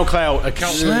dirty SoundCloud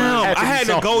account. I had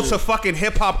to go to fucking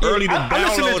hip hop early to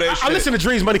download that shit. I listen to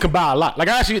Dreams Money Can Buy a lot. Like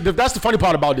I actually, that's the funny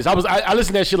part about this. I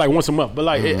listen to that shit like once a month, but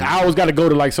like I always got to go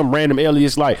to like some random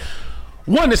alias. Like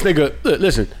this nigga,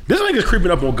 listen, this nigga's creeping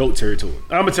up on GOAT territory.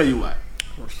 I'm gonna tell you why.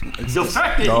 The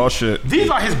fact that these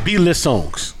are his B-list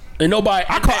songs. And nobody,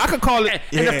 I could call it.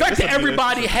 And the fact that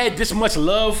everybody had this much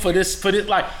love for this,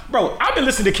 like, bro, I've been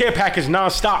listening to Care Package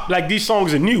nonstop. Like these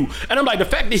songs are new, and I'm like, the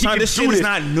fact that he can do this is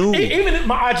not new. Even in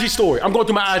my IG story, I'm going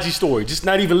through my IG story, just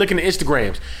not even looking at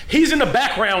Instagrams. He's in the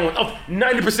background of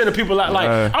 90% of people.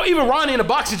 Like, even Ronnie in the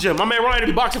boxing gym. My man Ronnie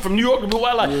be boxing from New York to Blue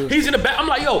White. Like, he's in the back. I'm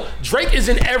like, yo, Drake is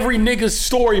in every nigga's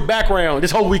story background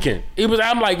this whole weekend.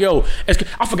 I'm like, yo,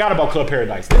 I forgot about Club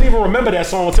Paradise. Didn't even remember that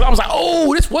song until I was like,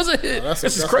 oh, this was a hit. This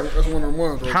is crazy. That's one of the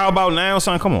ones. Bro. How about now,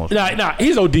 son? Come on. Nah,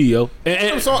 he's OD, yo. All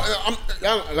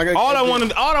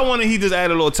I wanted, he just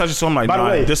added a little touch. So I'm like, by the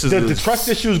way, this is the trust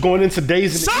issues going into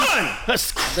Days in the Son, East.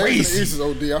 That's crazy. Days in the East is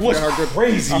OD. I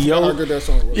forgot how good that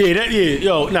song was.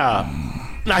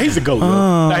 Nah, he's a GOAT, yo.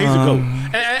 Nah, he's a GOAT.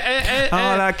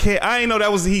 I ain't know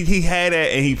that was he had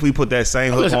that and he put that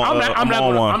same hook on. I'm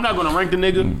not gonna rank the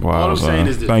nigga. Wow, all I'm saying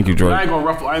is this. Thank you, Drake. I ain't gonna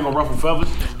ruffle feathers.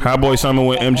 High Boy Summer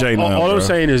with MJ now. All I'm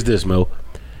saying is this, Mo.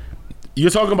 You're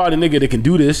talking about a nigga that can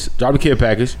do this, drop a care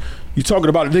package. You're talking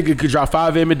about a nigga that could drop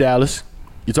 5M in Dallas.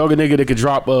 You're talking a nigga that could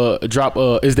drop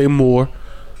Is They More.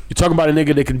 You're talking about a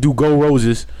nigga that can do Go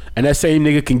Roses, and that same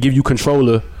nigga can give you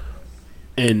Controller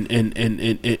and the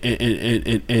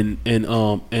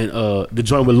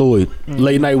joint with Lloyd,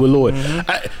 Late Night with Lloyd.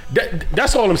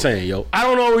 That's all I'm saying, yo. I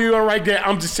don't know where you're gonna rank that.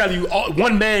 I'm just telling you,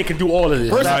 one man can do all of this.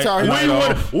 Versatile.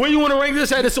 Where you want to rank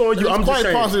this at? It's on you. I'm quite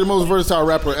possibly the most versatile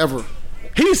rapper ever.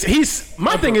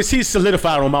 My thing is he's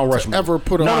solidified on Mount Rushmore. Ever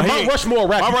put on Mount Rushmore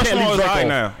rap. Mount Rushmore is right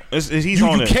now.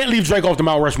 You can't leave Drake off the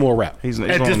Mount Rushmore rap. He's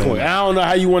at this point. I don't know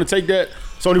how you want to take that.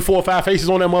 It's only 4 or 5 faces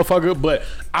on that motherfucker, but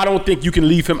I don't think you can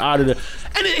leave him out of the.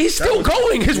 And he's still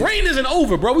going. His reign isn't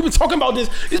over, bro. We've been talking about this.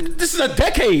 This is a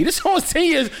decade. This whole 10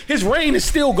 years. His reign is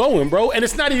still going, bro. And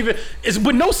it's not even. It's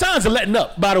with no signs of letting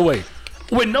up. By the way,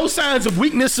 with no signs of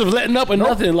weakness of letting up or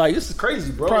nothing. Like this is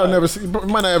crazy, bro. Probably never see. You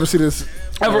might not ever see this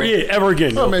ever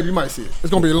again. Well, maybe you might see it.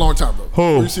 It's gonna be a long time though.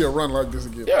 Who? You see a run like this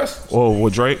again? Yes. Oh,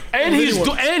 with Drake. And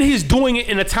he's doing it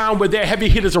in a time where there are heavy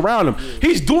hitters around him. Yeah.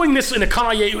 He's doing this in the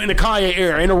Kanye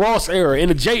era, in the Ross era, in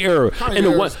the J era,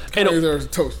 Kanye's era is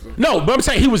toast. No, but I'm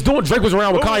saying Drake was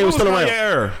around when Kanye was still around.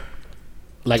 Era?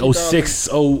 Like 06,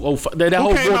 05.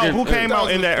 Who came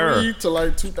out in that era? To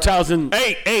like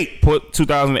 2008. Put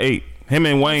 2008. Him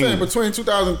and Wayne. I'm saying between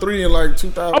 2003 and like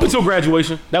 2000. Up until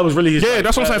graduation. That was really his. Yeah,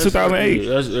 that's what I'm saying.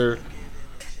 2008.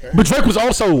 But Drake was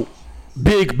also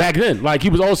big back then. Like he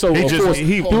was also a force.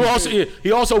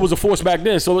 He also was a force back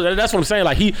then. So that's what I'm saying.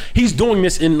 Like he's doing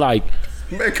this in like.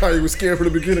 Man, Kanye was scared from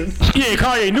the beginning. Yeah,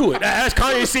 Kanye knew it. That's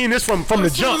Kanye seen this from the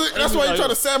jump. That's why he tried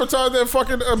to sabotage that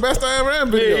fucking Best I Ever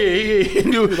Am video. Yeah, he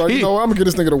knew. He's like, I'm gonna get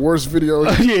this nigga the worst video.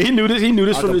 Yeah, he knew this. He knew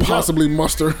this from the jump. Possibly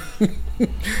muster.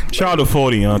 Shout out to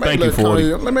 40, Thank you,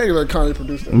 40. Let me let Kanye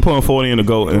produce that. I'm putting 40 in the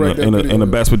GOAT in the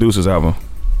best producers album.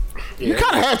 Yeah. You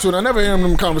kind of have to, and I never hear him in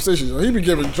them conversations. He be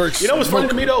giving Drake. You know what's funny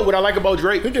to me though? What I like about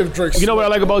Drake, he gives Drake. You know what I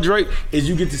like about Drake is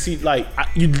you get to see like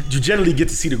you generally get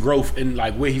to see the growth in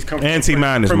like where he's coming from. And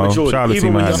T-Minus, Mo. Shout out to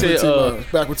T-Minus.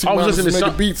 Back with T-Minus was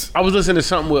making beats. I was listening to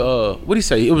something with what did he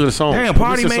say? It was a song. Damn,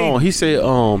 Party Man. He said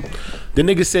the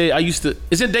nigga said I used to.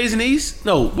 Is it Days and East?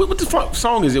 No. What the fuck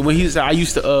song is it? When he said I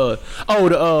used to.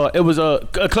 It was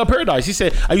Club Paradise. He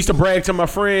said I used to brag to my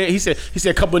friend. He said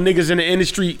a couple of niggas in the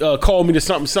industry called me to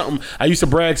something. I used to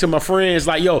brag to my friends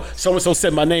like, yo, so and so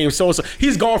said my name. So and so.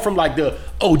 He's gone from like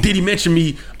did he mention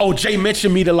me? Oh, Jay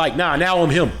mentioned me to like now I'm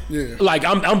him. Yeah. Like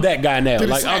I'm that guy now. Did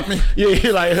like he slap me?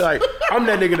 Yeah. Like I'm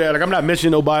that nigga there. Like I'm not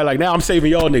mentioning nobody. Like now I'm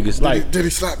saving y'all niggas. Like did he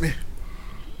slap me?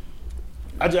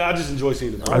 I just enjoy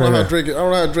seeing it. I don't know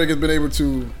how Drake has been able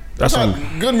to. That's how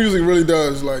good music really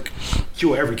does. Like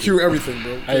cure everything,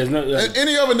 bro.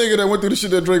 Any other nigga that went through the shit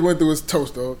that Drake went through is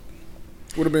toast, dog.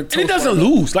 Would have been toast. And it doesn't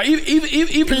lose. Like even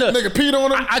nigga peed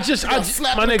on him.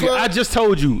 I just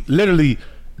told you literally.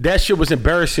 That shit was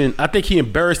embarrassing. I think he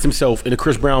embarrassed himself in the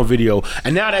Chris Brown video,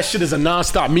 and now that shit is a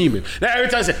nonstop meme. Now every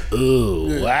time I say,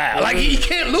 "Oh wow," like he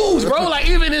can't lose, bro. Like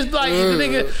even his like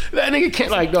that nigga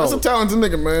can't like. That's a talented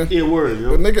nigga, man. Yeah, word.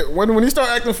 The nigga when he start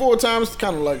acting 4 times, it's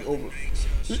kind of like over.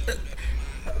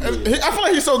 I feel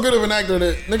like he's so good of an actor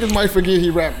that niggas might forget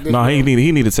he rapped. No, he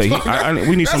need to take.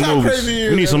 We need some movies.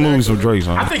 We need some movies from Drake.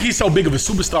 Son. I think he's so big of a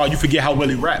superstar, you forget how well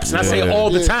he raps. And I say it all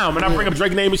the time. And I bring up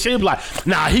Drake's name and shit, be like,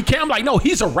 nah, he can't. I'm like, no,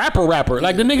 he's a rapper.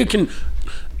 Like the nigga can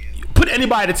put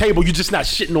anybody at the table. You're just not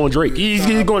shitting on Drake. He's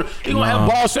gonna have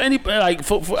balls for anybody. Like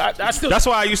I still. That's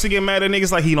why I used to get mad at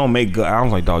niggas like he don't make good. I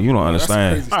was like, dog, you don't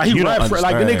understand. He raps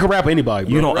like the nigga can rap with anybody.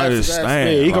 Bro. You don't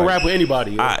understand. Yeah, he can rap with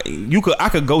anybody. I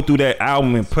could go through that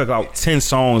album and pick out 10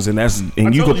 songs and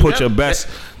you could put your best.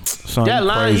 Son, that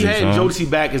line crazy, he had in Jodeci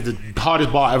back is the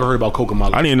hardest bar I ever heard about Coca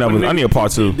Mala. I need a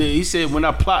part 2. He said when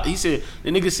I plot, he said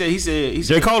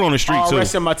J. Cole on the street too.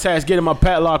 Resting my task, getting my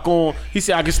padlock on. He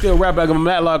said I can still rap like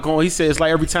my padlock on. He said it's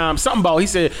like every time something about. He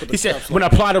said when I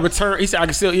plot a return. He said I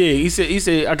can still He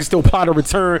said I can still plot a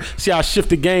return. See how I shift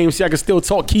the game. See I can still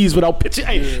talk keys without pitching.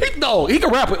 Hey, he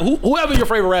can rap with whoever your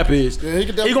favorite rapper is. Yeah,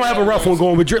 he gonna have a rough one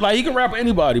going with Drake. Like he can rap with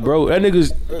anybody, bro. That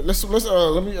nigga's. Let's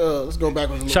go back.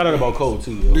 Shout out about Cole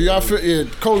too. Yo. Do y'all feel?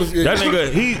 Cole is that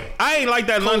nigga. I ain't like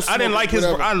that. I didn't like his.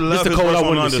 I love his Cole I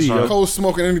wanted to see. Cole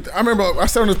smoking anything. I remember I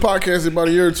said on this podcast about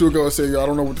a year or two ago. I said, "Yo, I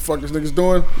don't know what the fuck this nigga's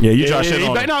doing." Yeah, you try shit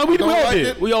on him. No, we all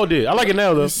did. We all did. I like it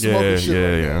now though.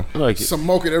 Yeah. I like it.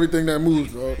 Smoking everything that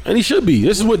moves, bro. And he should be.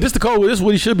 This is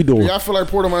what he should be doing. Yeah, I feel like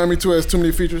Port of Miami 2 has too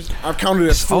many features. I've counted it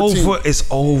as 14. It's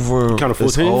over. Count of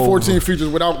 14. 14 features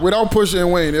without Pusha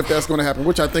and Wayne, if that's going to happen,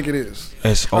 which I think it is.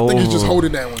 I think he's just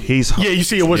holding that one. You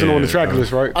see, it wasn't on the track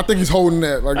list, right? I think he's holding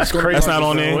that. Like that's crazy. That's not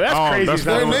on there. That's crazy.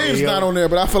 Their name's not on there,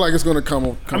 but I feel like it's going to come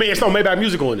on. I mean, it's no Maybach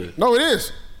Music on there. No, it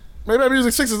is. Maybach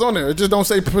Music 6 is on there. It just don't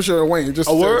say Pusha or Wayne. It just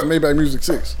says Maybach Music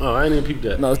 6. Oh, I didn't even peep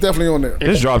that. No, it's definitely on there.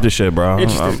 Just drop this shit, bro.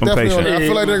 I'm patient. I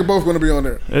feel like they're both going to be on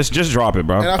there. It's just drop it,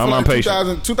 bro. And I feel I'm like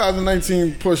impatient.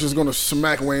 2019 Push is going to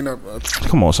smack Wayne up.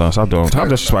 Come on, son. Stop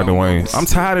disrespecting Wayne. I'm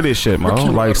tired of this shit,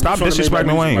 man. Like, stop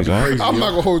disrespecting Wayne, man. I'm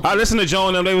not going to hold you. I listened to Joe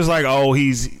and them. They was like, oh,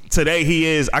 he's today he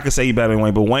is. I could say he better than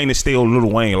Wayne, but Wayne is still Lil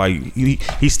Wayne. Like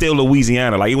he's still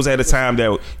Louisiana. Like it was at a time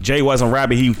that Jay wasn't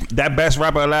rapping. That best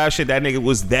rapper alive shit. That nigga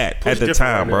was that at the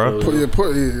time, bro.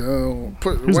 Put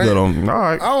He's Wayne. good on. All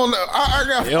right. I don't know. I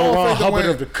got Ron Hubbard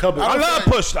of the cupboard. I love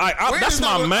Push. That's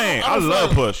my man. I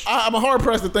love Push. I'm hard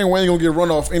pressed to think Wayne gonna get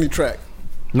run off any track.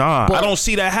 Nah, I don't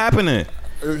see that happening.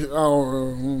 I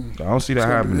don't see that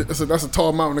happening. That's a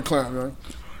tall mountain to climb, man.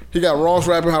 He got Ross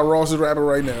rapping how Ross is rapping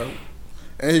right now,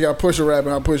 and he got Pusha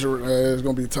rapping how Pusha is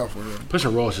gonna be tough for him. Pusha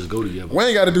and Ross just go together.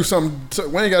 Wayne got to do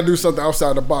something. Wayne got to do something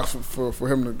outside the box for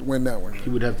him to win that one. He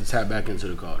would have to tap back into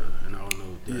the Carter, and I don't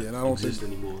know if that and I don't exists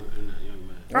think anymore. In that young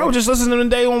man. I was just listening to the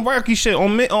day on Rocky shit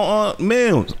on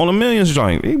Millions on the Millions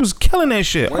joint. He was killing that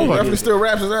shit. Wayne definitely still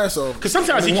raps his ass off. Cause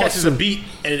sometimes he catches a beat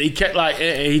and he kept like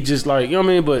and he just like, you know what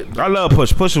I mean. But I love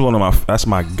Push. Push is one of that's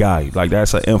my guy. Like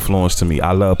that's an influence to me.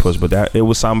 I love Push, but it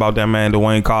was something about that man,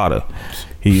 Dwayne Carter.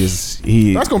 That's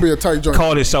gonna be a tight joint.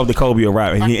 Called himself the Kobe of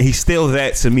rap. He's still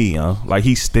that to me, huh? Like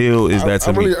he still is that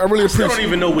to me. I really appreciate. I don't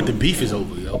even know what the beef is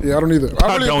over, yo. Yeah, I don't either.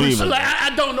 I don't even. Like,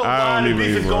 I don't know why the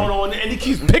beef is going on, and he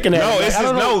keeps picking at. No, it's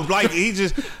just no. Like he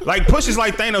just like Push is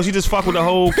like Thanos. He just fuck with the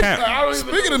whole camp.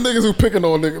 Speaking of niggas who picking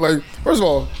on niggas, like first of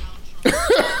all.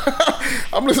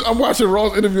 I'm watching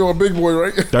Ross interview on Big Boy,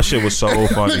 right? That shit was so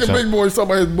funny. Nigga, Big Boy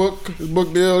talking about his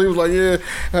book deal. He was like, "Yeah,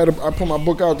 I put my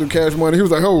book out through Cash Money." He was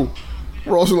like, "Oh,"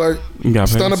 Ross was like,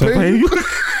 "Stunner pay you?" He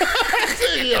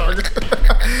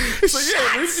said,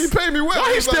 "Yeah, he paid me well."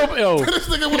 Why he still? Yo, this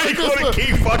nigga was like, gonna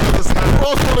keep fucking with stuff.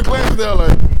 Ross put the glasses down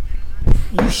like.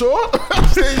 You sure? I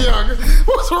said, young.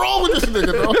 What's wrong with this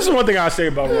nigga, though? This is one thing I say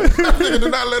about Ross. Nigga did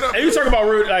not let up. And you talk about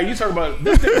you talk about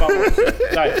this thing about Ross.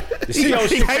 Like the CO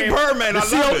shit. He hate Birdman. I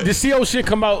love it. The CO shit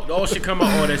come out, all that shit.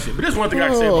 But this is one thing I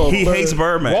can say about he hates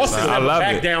Birdman. Ross is I never love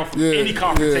back it. down from any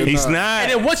confrontation. He's not.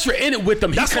 And then once you're in it with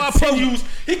him, That's he why I continues.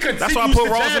 That's why I put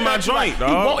Ross in my joint,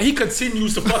 dog. He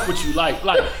continues to fuck with you, like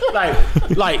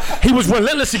he was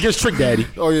relentless against Trick Daddy.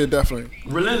 Oh yeah, definitely.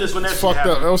 Relentless when that fucked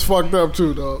up. That was fucked up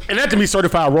too, dog. And that to me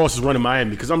certified Ross is running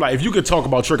Miami, because I'm like, if you could talk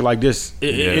about Trick like this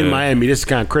in Miami, this is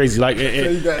kind of crazy. Like,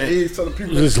 you got AIDS to the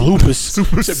people. This lupus.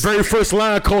 The very first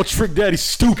line called Trick Daddy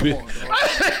stupid. On,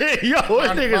 yo,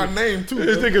 my name too.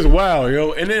 This nigga's wild,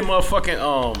 yo. And then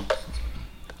motherfucking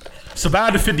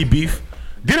survived the 50 beef.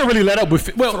 Didn't really let up with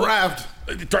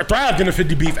thrived in the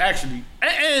 50 beef actually.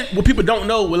 And what people don't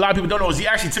know, what a lot of people don't know, is he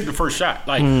actually took the first shot.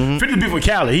 Like 50 beef with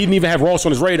Cali, he didn't even have Ross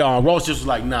on his radar. And Ross just was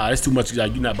like, nah, that's too much.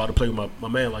 Like, you're not about to play with my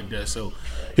man like that. So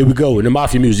here we go. And the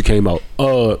Mafia music came out,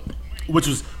 which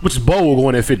is Bo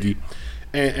going at 50.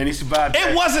 And he survived.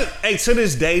 It wasn't. Hey, to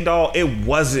this day, dog. It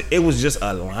wasn't. It was just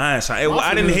a line shot.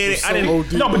 I didn't hit it. I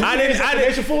didn't. No, but I didn't.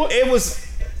 It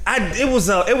was. It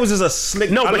was just a slick.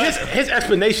 No, but his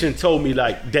explanation told me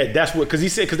like that's what,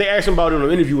 because they asked him about it in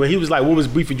an interview, and he was like, "What was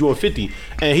beef with you on 50?"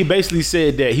 And he basically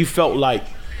said that he felt like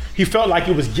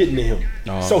it was getting to him.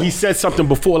 Oh. So he said something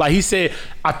before, like he said,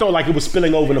 "I felt like it was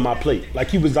spilling over to my plate." Like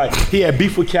he was like, he had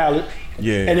beef with Khaled.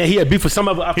 Yeah, and then he had beef with some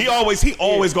other. He always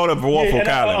go to war for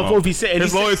Khaled.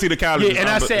 His loyalty to Khaled. Yeah, and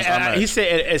I said, he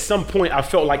said at some point I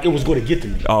felt like it was going to get to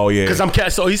me. Oh yeah,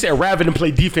 because so he said rather than play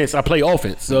defense, I play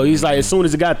offense. So he's like, as soon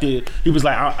as it got there, he was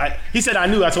like, he said I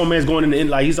knew. I told man's going in the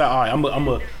end. Like he's like, all right,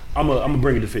 I'm gonna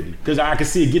bring it to 50 because I can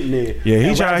see it getting there.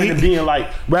 Yeah, he's being like,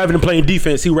 rather than playing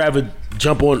defense, he rather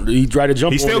jump on. He tried to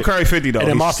jump. He still carry 50 though. And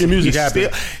then Mafia music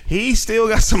happened. He still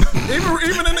got some. Even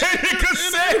in the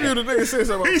interview, the nigga said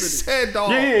something about 50. He said,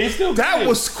 dog. Yeah, he still. That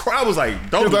was. I was like,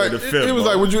 don't let the film. He was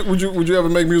like, would you ever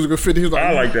make music with 50? He was like,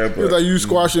 I like that. He was like, you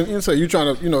squashing. You say you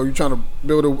trying to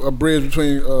build a bridge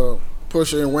between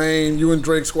Pusha and Wayne. You and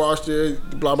Drake squashed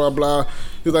it. Blah blah blah.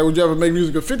 He was like, would you ever make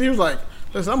music with 50? He was like,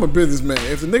 listen, I'm a businessman.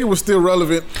 If the nigga was still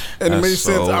relevant and it made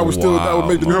sense, I would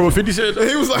make the. You remember what 50 said?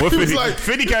 He was like,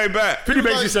 50 came back. 50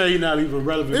 basically said he's not even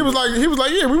relevant. He was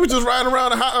like, yeah, we were just riding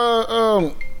around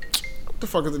what the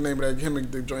fuck is the name of that? Him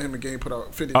and Game put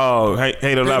out 50. Oh, Hate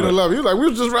to Love It. He was like, we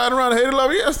was just riding around Hate to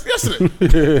Love It yesterday. He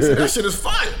said, that shit is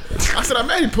fire. I said, I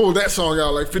man, he pulled that song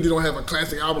out like 50 don't have a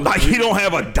classic album. Like he don't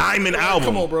have a diamond album.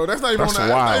 Come on, bro. That's not even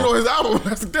on his album.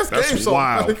 That's Game song.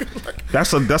 Wild.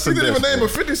 That's a he didn't even name a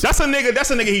 50 song. That's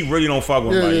a nigga he really don't fuck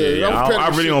with. Yeah, I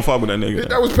really don't fuck with that nigga.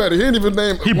 That was petty. He didn't even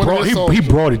name he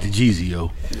brought it to Jeezy,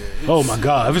 yo. Oh my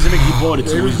God. If it's a nigga he brought it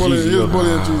to, he was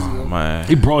bullying Jeezy, man.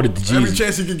 He brought it to Jeezy. Every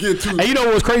chance he could get to. And you know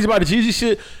what was crazy about the Jeezy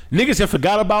shit? Niggas had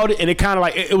forgot about it, and it kind of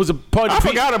like it was a part of the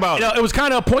beef. Forgot about it. It was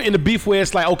kind of a point in the beef where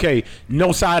it's like, okay,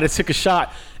 no side had took a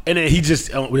shot, and then he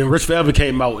just when Rich Forever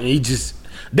came out, and he just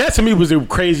That to me was the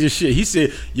craziest shit. He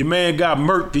said, your man got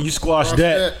murked and you squashed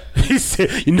that. He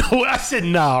said, you know what? I said,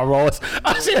 nah, Ross.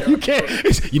 I said, you can't.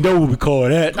 He said, you know what we call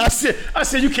that? I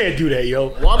said, you can't do that, yo.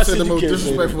 WAP said the most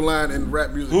disrespectful line in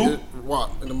rap music. Who?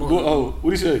 WAP in the movie. What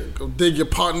did he say? Go dig your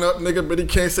partner up, nigga, but he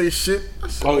can't say shit.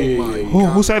 Said, yeah.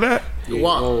 Who said that?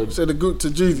 WAP said the good to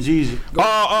Jeezy.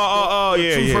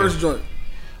 Yeah. First joint.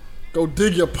 Go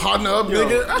dig your partner up,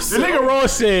 nigga. The nigga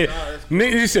Ross said,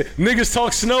 he said, niggas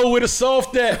talk snow with a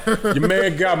soft that. Your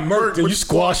man got murked and you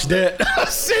squashed that. I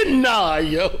said, nah,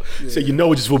 yo. He said, you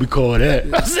know just what we call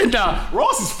that. I said, nah.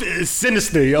 Ross is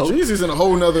sinister, yo. Jeezy's in a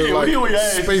whole nother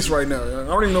space right now. Yo. I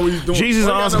don't even know what he's doing. Jeezy's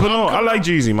an entrepreneur. I like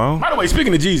Jeezy, man. By the way,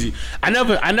 speaking of Jeezy, I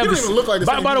never. He don't even look like this.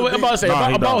 By the way, I'm about to say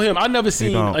about him. I never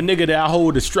seen a nigga that I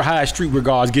hold the highest street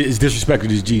regards get as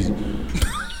disrespected as Jeezy.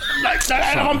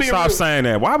 Stop saying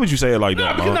that. Why would you say it like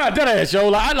that, man? Nah, that ass,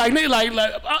 yo.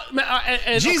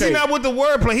 Jeezy not with the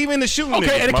wordplay. He in the shooting.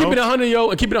 Okay, and keep it 100, yo.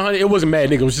 And keep it 100. It wasn't mad,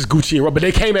 nigga. It was just Gucci and Rob. But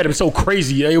they came at him so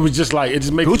crazy. Yeah, it was just like it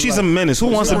just makes Gucci's a menace. Who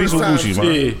wants to be some Gucci,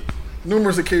 man? Yeah.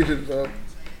 Numerous occasions,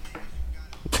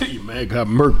 Your man got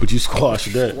murked, but you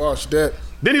squashed that. Squashed that.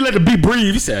 Then he let the beat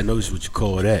breathe. He said, "I know this is what you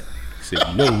call that." He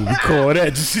said, "No, we call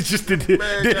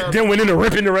that." Then went into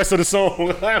ripping the rest of the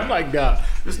song. I'm like, nah,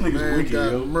 this nigga's wicked,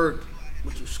 yo. Murked.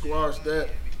 But you squashed that.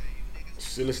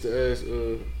 Sinister ass.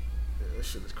 Yeah, that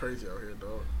shit is crazy out here,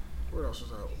 dog. What else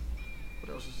was out?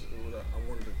 What else is I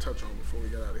wanted to touch on before we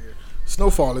got out of here?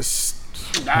 Snowfall is.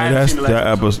 That's that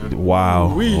episode.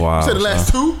 Wow. You said the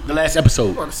last two? The last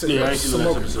episode. I ain't seen the last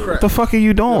episode. What the fuck are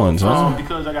you doing, son?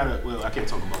 Because I gotta. Well, I can't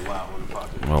talk about WoW on the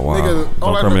podcast. Oh wow! Nigga,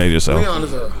 don't incriminate yourself. Leon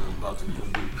is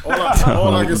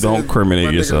all I can say don't is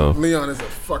incriminate yourself. Leon is a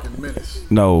fucking menace.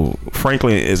 No,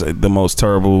 Franklin is the most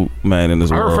terrible man in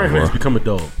this world. I heard Franklin's become a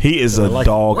dog. He is a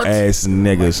dog ass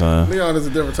nigga, son. Leon is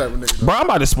a different type of nigga. Bro, I'm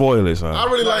about to spoil it, son. I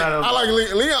like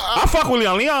Leon. I fuck with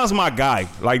Leon. Leon's my guy.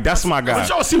 Like, that's my guy. But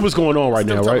y'all see what's going on right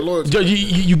now, right?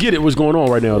 You get it what's going on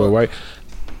right now, though, right?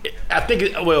 I think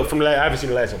I haven't seen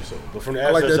the last episode, but from the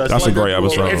episode, that's a great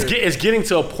episode. It's getting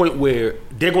to a point where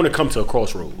they're going to come to a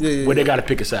crossroad where they got to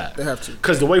pick a side. They have to,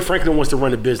 because the way Franklin wants to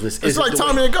run the business, it's like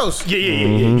Tommy and Ghost.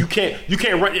 Yeah. You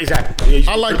can't run exactly.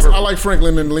 Yeah, I like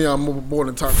Franklin and Leon more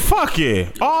than Tommy. Fuck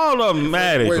yeah,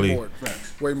 automatically.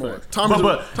 Way more. Tommy's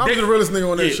the realest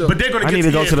nigga on that show. But they're going to. I need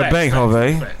to go to the bank,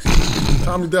 Jose.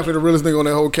 Tommy's definitely the realest nigga on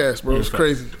that whole cast, bro. It's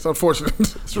crazy. It's unfortunate.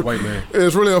 It's a white man.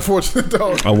 It's really unfortunate,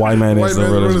 dog. A white man is the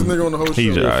realest nigga on the whole show.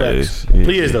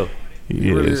 He is though.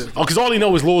 He is. Oh, because all he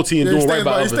knows is loyalty and doing right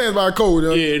by others. He stands by a code.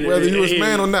 Whether he was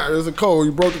man or not, there's a code.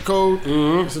 You broke the code.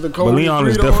 This is the code. But Leon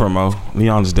is different, Mo.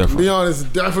 Leon is different. Leon is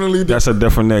definitely different. That's a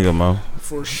different nigga, Mo.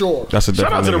 For sure. That's a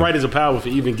different Shout out to the writers of Power for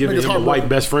even giving him a white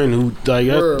best friend who that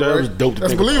was dope to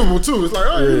That's think believable about. too. It's like,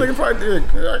 oh, you nigga probably did.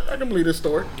 I can believe this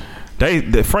story.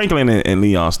 Franklin and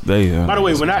Leon, by the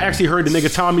way, when I actually heard the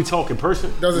nigga Tommy talk in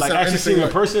person, like actually seen him in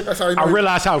person, I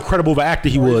realized how incredible of an actor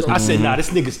he was. I said, nah,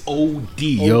 this nigga's OD,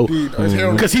 yo.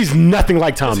 Because he's nothing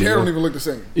like Tommy. His hair don't even look the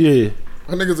same. Yeah.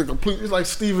 That nigga's a complete, it's like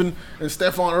Steven and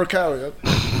Stefan Urkel, yo.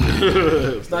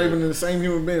 It's not even the same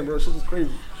human being, bro. Shit is crazy.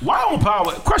 Why on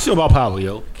Power? Question about Power,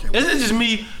 yo. Is it just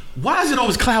me? Why is it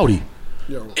always cloudy?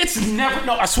 Yo. It's never,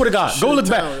 no, I swear to God. Go look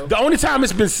back. The only time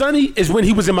it's been sunny is when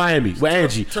he was in Miami with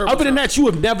Angie. Other than that, you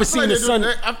have never seen the sun.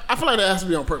 I feel like that has to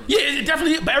be on purpose. Yeah, it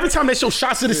definitely. But every time they show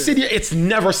shots of the city, it's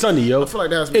never sunny, yo. I feel like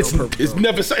that has to be on purpose. It's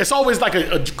never. It's always like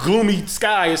a gloomy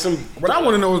sky or some. What I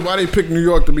want to know is why they pick New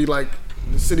York to be like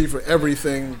the city for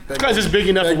everything. Because it's big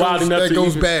enough and wild enough. That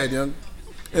goes bad, young.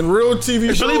 In real TV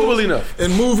shows, believable enough. In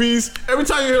movies, every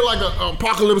time you hear like an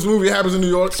apocalypse movie happens in New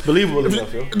York, it's believable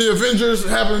enough, yo. The Avengers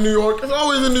happen in New York. It's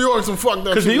always in New York some fucked up.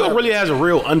 Because New York really has a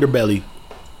real underbelly.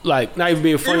 Like, not even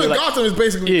being funny. Even like, Gotham is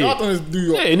basically Gotham is New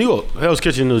York. Yeah, New York. Hell's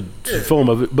Kitchen is the film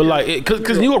of it, but like,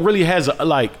 because New York really has a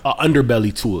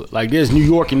underbelly to it. Like, there's New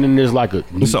York, and then there's like a.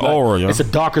 It's an aura, yo. It's a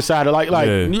darker side of that's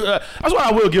what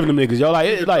I will give them niggas, yo.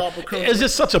 It's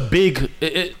just such a big.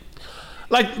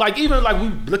 Like even like we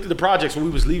looked at the projects when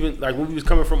we was leaving, like when we was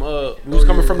coming from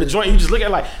the joint, you just look at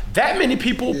like that many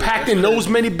people packed in those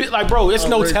many like bro, it's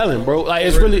no telling, bro. Like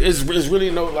it's really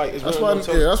no like it's that's really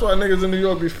why that's why niggas in New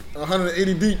York be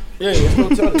 180 deep. Yeah, it's no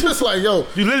telling. Just like yo,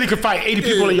 you literally could fight 80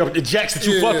 people in your jacks that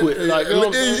you fuck with, like you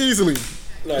know easily.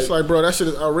 Like, it's like, bro, that shit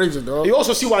is outrageous, dog. You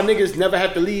also see why niggas never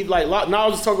have to leave. Like, now I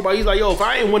was just talking about, he's like, yo, if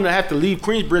I ain't want to have to leave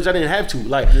Queensbridge, I didn't have to.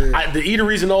 Like, the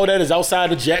eateries and all that is outside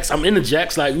the Jacks. I'm in the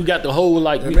Jacks. Like, we got the whole,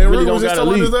 like, we really don't got to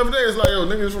leave. This other day, it's like, yo,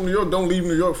 niggas from New York don't leave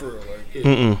New York for real. Like, They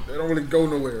don't really go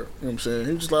nowhere. You know what I'm saying?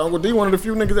 He was just like Uncle D, one of the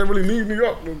few niggas that really leave New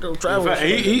York and go travel. In fact,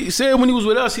 he said when he was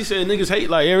with us, he said niggas hate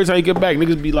like every time he get back,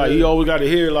 niggas be like he always got to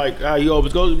hear like how he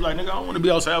always goes. He be like nigga, I don't want to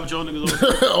be outside with y'all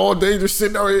niggas all day just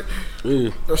sitting out here.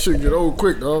 Yeah. That shit get old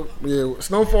quick, dog. Yeah,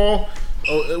 Snowfall.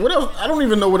 What else? I don't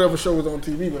even know whatever show was on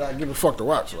TV, but I give a fuck to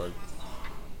watch. Like,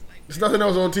 there's nothing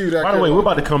else on TV that. By the way, we're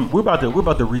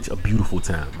about to reach a beautiful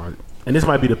time, right? And this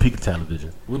might be the peak of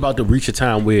television. We're about to reach a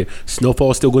time where Snowfall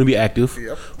is still going to be active.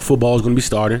 Yep. Football is going to be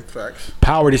starting. Facts.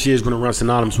 Power this year is going to run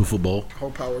synonymous with football.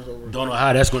 Whole Power's over. Don't know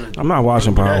how that's going to. I'm not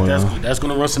watching Power. That's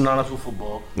going to run synonymous with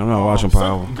football. I'm not watching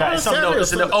Power. Something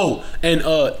else. And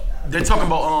they're talking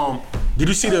about. Did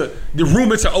you see the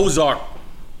rumor to Ozark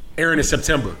airing in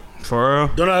September? For real?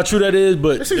 Don't know how true that is,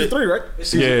 but It's season 3, right?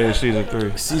 Yeah, season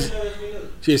 3.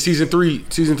 Season three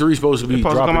is supposed to be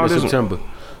dropping in September.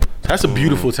 That's a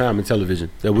beautiful time in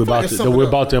television that we're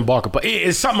about to embark upon.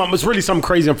 It's something. It's really something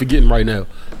crazy I'm forgetting right now.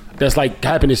 That's like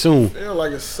happening soon. I feel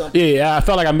like it's something. Yeah, I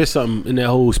felt like I missed something in that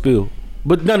whole spiel.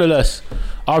 But nonetheless,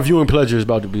 our viewing pleasure is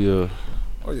about to be. Oh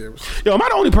yeah. Yo, am I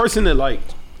the only person that like?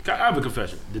 I have a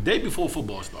confession. The day before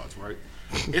football starts, right?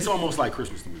 It's almost like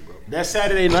Christmas to me, bro. That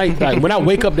Saturday night, like when I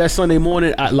wake up that Sunday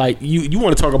morning, I like you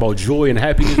want to talk about joy and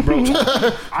happiness, bro.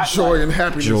 Joy and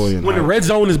happiness. When the red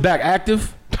zone is back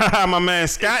active. My man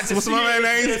Scott. What's my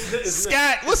man's name?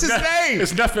 Scott. What's his name?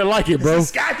 It's nothing like it, bro.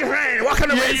 Scott Duran. Walking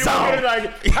the red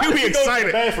zone. You be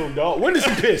excited. Bathroom, dog. When does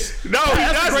he piss? No, he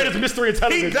That's doesn't. the greatest mystery in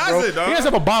television. He doesn't, bro. dog. He has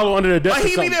to have a bottle under the desk. But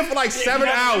he be there for like 7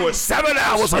 hours. 7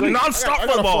 hours of nonstop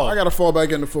football. I gotta fall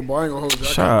back into football. I ain't gonna hold you.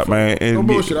 Shut up, man. No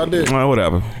bullshit. I did.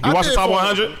 Whatever. You watch the top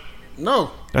 100?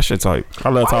 No. That shit tight. I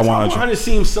love top 100. 100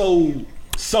 seems so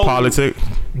politic.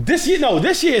 This year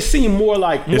it seemed more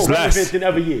like more relevant than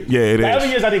every year. Yeah, it is. Other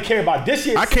years I didn't care about. This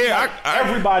year I care. Like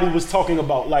everybody was talking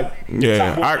about like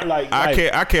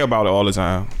I care about it all the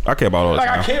time. I care about it all the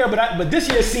time. I care, but this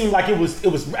year it seemed like it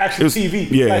was actually TV.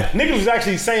 Yeah, like, niggas was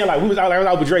actually saying like I was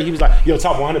out with Dre. He was like, "Yo,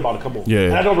 top 100 about to come on." Yeah,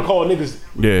 and I don't recall niggas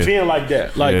being like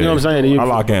that. Like you know what I'm saying? I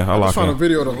lock in. I found a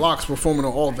video of the Locks performing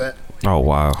on All That. Oh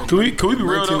wow. Can we be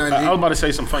real though? I was about to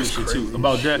say some funny shit too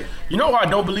about that. You know what I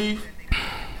don't believe?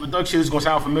 But Doug shit is gonna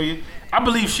sound familiar. I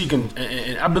believe she can,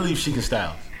 and I believe she can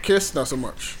style. Kiss, not so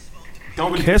much.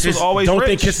 Kiss was always don't rich.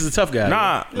 think Kiss is a tough guy.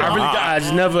 Nah, I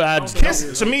just never.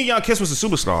 Kiss to me, young Kiss was a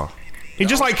superstar. He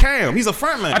just like Cam. He's a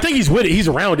frontman. I think he's with it. He's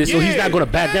around it, so he's not going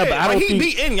to back down. But I don't think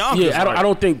he in Yonkers. Yeah, I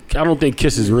don't think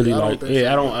Kiss is really like.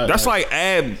 Yeah, I don't. That's like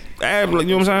Ab. You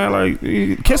know what I'm saying?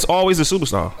 Like Kiss always a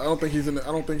superstar. I don't think he's in. I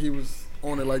don't think he was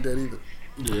on it like that either.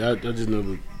 Yeah, I just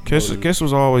never. Kiss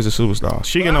was always a superstar.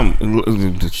 She and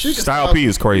them Style P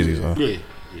is crazy. So. Yeah,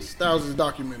 Styles is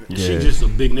documented. Yeah. She just a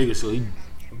big nigga, so he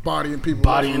bodying people.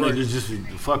 Bodying niggas just for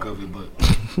the fuck of it, but.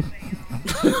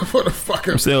 For the fuck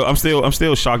of it. I'm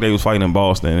still shocked they was fighting in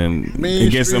Boston and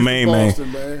against the main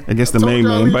Boston, man. Against the main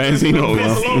man, Benzino.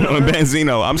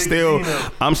 Benzino.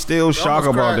 I'm still shocked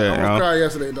about that. I cried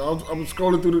yesterday, dog. I'm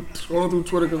scrolling through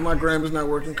Twitter because my gram is not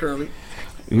working currently.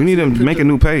 You need to make a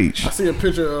new page. I see a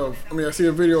video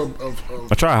of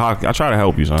I try to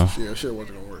help you, son. Yeah, shit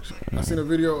wasn't gonna work. So. I seen a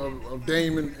video of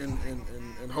Dame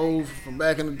and Hov from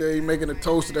back in the day making a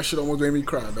toast. That shit almost made me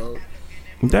cry, dog.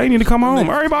 They need to come home.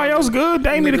 Everybody else good.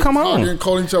 They need to come home.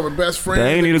 Calling each other best friends.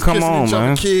 They need to come home,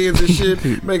 man. Kids and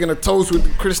shit, making a toast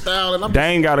with Cristal. And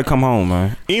Dame got to come home,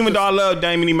 man. Even though I love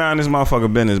Dame and he mind this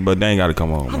motherfucker business, but Dame got to come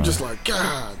home. I'm just like,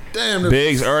 God damn.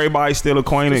 Biggs, everybody still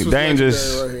acquainted. Dame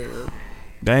just. Right here,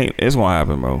 Dang, it's gonna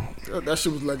happen, bro. That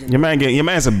shit was legendary. Your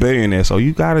man's a billionaire, so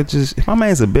you gotta just. If my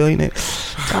man's a billionaire,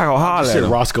 I go holler at him.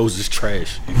 Roscoe's just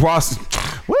trash.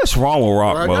 What's wrong with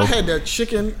Rock, bro? Have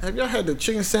y'all had the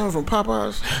chicken sandwich from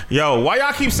Popeyes? Yo, why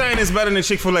y'all keep saying it's better than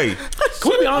Chick-fil-A?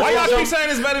 Why y'all keep saying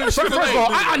it's better than Chick-fil-A? First of all,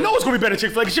 I know it's gonna be better than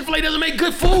Chick-fil-A because Chick-fil-A doesn't make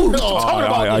good food.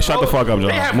 Shut the fuck up, John.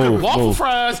 They have good waffle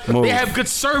fries. They have good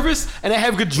service and they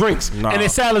have good drinks. And their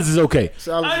salads is okay.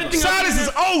 Salads is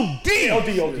OD.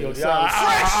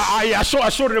 I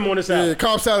shorted them on this salad. Yeah,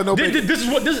 Cobb salad, no bacon. This is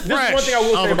one thing I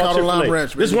will say about Chick-fil-A.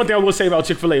 This is one thing I will say about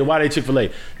Chick-fil-A and why they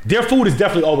Chick-fil-A. Their food is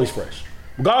definitely always fresh.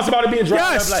 Regardless about it being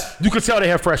dry, like, you can tell they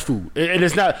have fresh food. And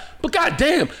it's not, but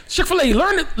goddamn, Chick-fil-A,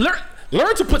 learn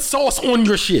to put sauce on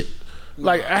your shit.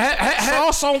 Like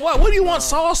sauce on what? What do you want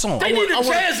sauce on? They need to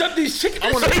jazz up these chicken.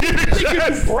 They give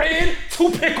you bread,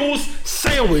 2 pickles,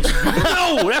 sandwich.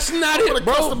 No, that's not it,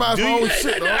 bro. Customize my own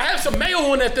shit, I have some mayo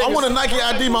on that thing. I want a Nike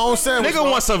ID my own sandwich. Nigga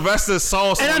want Sylvester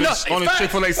sauce on his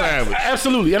Chick-fil-A sandwich.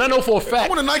 Absolutely, and I know for a fact. I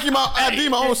want a Nike ID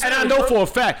my own sandwich. And I know for a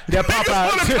fact that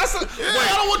Popeyes.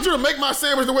 I don't want you to make my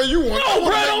sandwich the way you want. No,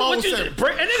 bro, I don't want you. And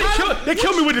then they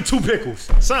kill me with the 2 pickles.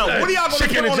 Son, what are y'all gonna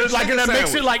put on a chicken sandwich? Like, and that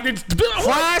makes it like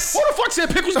fries. fuck said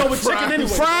pickles go with chicken anyway?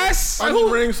 Fries?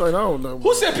 Onion rings? Like, I don't know.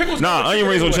 Who said pickles? Nah, onion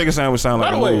rings on chicken sandwich sound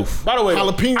like a move. By the way,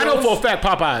 Jalapenos. I know for a fact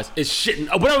Popeyes is shitting.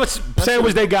 Whatever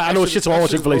sandwich they got, I know shit's on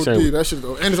Chick-fil-A sandwich. That shit,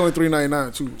 and it's only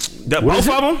 $3.99 too. Both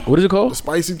of them? What is it called? The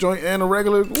spicy joint and the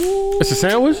regular. Ooh. It's a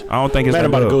sandwich? I don't think it's Man, that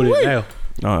I'm about to go good. there now.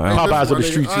 Popeyes on the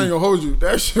street I ain't too. gonna hold you.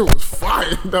 That shit was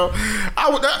fire, though.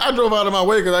 I drove out of my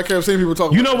way because I kept seeing people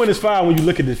talking. You know when it's fire when you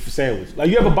look at this sandwich.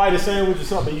 Like you ever bite a sandwich or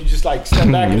something, you just like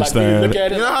step back and like look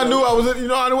at it. You know how I knew I was in. You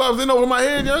know how I knew I was in over my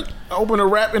head, young. I opened a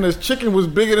wrap and the chicken was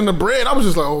bigger than the bread. I was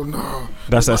just like, oh no.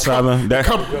 That's that silent.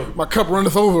 My cup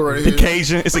runneth over right here.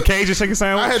 Cajun. It's a Cajun chicken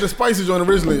sandwich. I had the spicy joint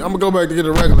originally. I'm gonna go back to get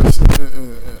the regular.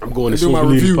 I'm going to do my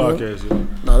review podcast. Yo.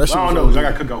 Nah, that shit I don't know.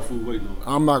 I got cookout food waiting on.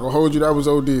 I'm not gonna hold you. That was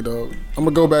OD, dog. I'm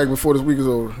gonna go back before this week is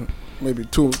over. Maybe one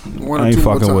or two more I ain't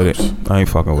fucking with it. I ain't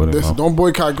fucking with it. Don't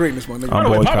boycott greatness, my nigga. I'm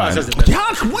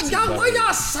boycotting. Why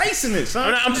y'all slicing it,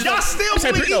 son? Y'all still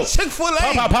want to eat Chick-fil-A?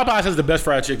 Popeyes has the best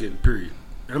fried chicken, period.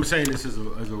 And I'm saying this as a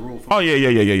roll farm. Oh, yeah. I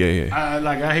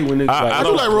hate when niggas I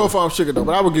do like roll farm chicken, though,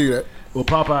 but I would give you that. Well,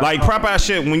 Popeyes. Like Popeye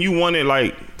shit, when you want it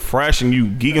like fresh and you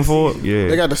geeking for it, yeah.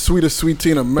 They got the sweetest sweet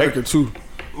tea in America, too.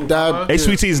 Hey,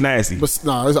 sweet tea is nasty. But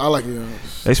nah, I like it.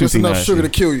 They sweet It's tea enough nasty. sugar to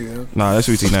kill you. Yeah. Nah, that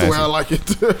sweet tea That's the way I nasty.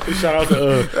 like it. Shout out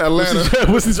to Atlanta.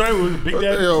 What's his name? Big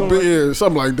Daddy? Yo, big ears,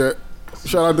 something like that.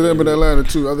 Shout out to them in Atlanta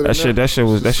too. Other than That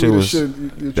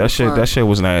shit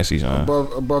was nasty, son.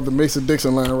 above the Mason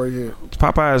Dixon line right here.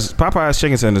 Popeye's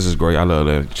chicken tenders is great. I love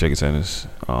their chicken tenders.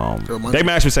 They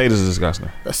mashed potatoes is disgusting.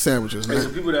 That sandwich is Hey, so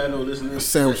people that know listening,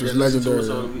 sandwich is legendary.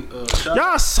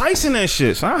 Y'all slicing that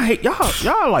shit. So I hate y'all.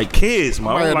 Y'all like kids, Mo.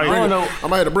 I Like,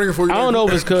 might have to bring it for you. I don't know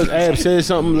if it's because Ab said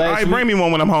something last Alright, week. bring me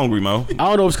one when I'm hungry, Mo. I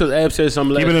don't know if it's because Ab said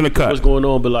something last Keep it in the week. cut. What's going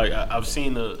on? But like I've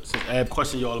seen since Ab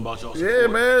questioned y'all about y'all support. Yeah,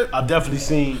 man. I've definitely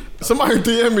seen. Somebody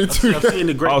DM me too. I've seen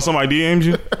the great. Oh, somebody DM'd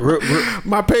you?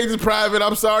 My page is private.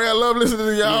 I'm sorry. I love listening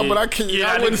to y'all, but I can't.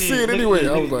 I wouldn't see it anyway.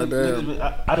 I was like, damn.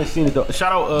 I didn't see it though.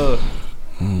 Shout out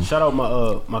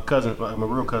my cousin, my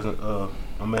real cousin,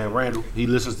 my man Randall. He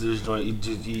listens to this joint. He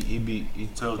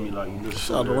tells me like.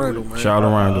 Shout out to Randall, man. Shout out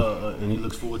to Randall. And he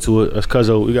looks forward to it. That's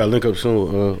Cuzzo. We got to link up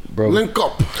soon, bro. Link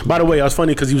up. By the way, I was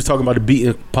funny because he was talking about the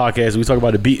beating podcast. We was talking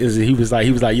about the beatings, and he was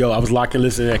like, yo, I was locked in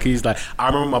listening to that. 'Cause he's like, I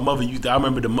remember my mother used. I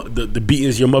remember the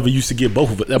beatings your mother used to get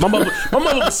both of us. Like, my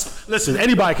mother was. Listen,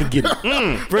 anybody could get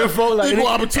it. Real folk, like Equal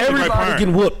opportunity. everybody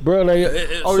getting whooped, bro. Like,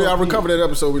 I recovered that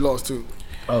episode we lost too.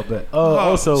 Oh, bet.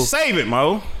 Also, save it,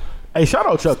 Mo. hey, shout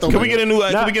out Chuck. Can we get a new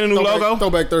logo?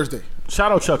 Throwback Thursday.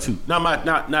 Shout out Chuck too. Not my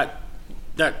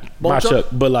Chuck? Chuck,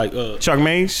 but like Chuck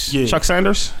Mays? Yeah. Chuck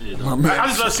Sanders? My man. I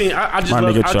just love seeing. I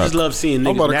nigga Chuck. just love seeing niggas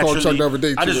I'm about to call naturally. Chuck the other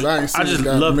day, too, I just but I ain't seen just this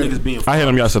guy in a love minute. niggas being. I hit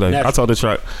him yesterday. Natural. I told the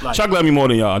Chuck. Like- Chuck love me more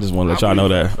than y'all. I just want to let y'all know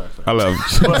that. I love him.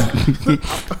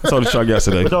 I told the Chuck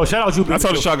yesterday. But though, shout out you. I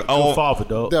told the Chuck, father,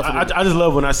 dog. Definitely. I just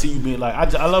love when I see you being like.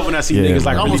 I love when I see Yeah, niggas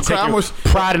like man. really Almost cried. taking Almost-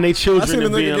 pride in their I children seen the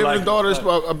and nigga being giving like. his daughter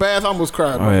a bath. I almost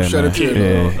cried. Oh, yeah, Shed a man. tear.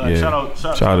 Yeah, Like, yeah. shout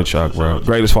out to Chuck, bro.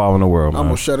 Greatest father in the world, I man.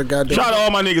 almost shed a goddamn. Shout out to all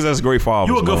my niggas that's great fathers.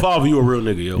 You a good man. father. You a real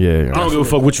nigga, yo. Yeah. I don't give a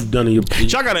fuck what you've done in your.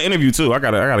 Chuck got an interview too. I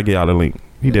gotta get y'all the link.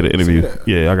 He did an interview.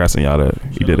 Yeah, I gotta send y'all that.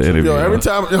 He did an interview. Yo, every man.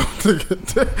 time,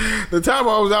 the time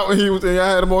I was out when he was, and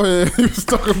I had him on here, he was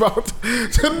talking about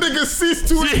the nigga ceased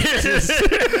to exist.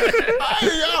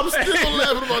 I'm still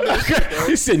laughing about that shit.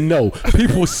 He said no.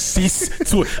 People cease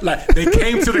to like they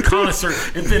came to the concert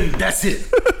and then that's it.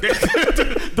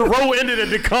 The road ended at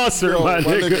the concert, Yo, my my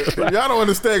nigga. nigga, y'all don't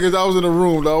understand because I was in the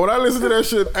room, though. When I listened to that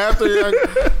shit after,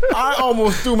 I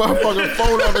almost threw my fucking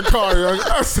phone out the car, young.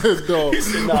 I said, dog,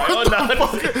 what the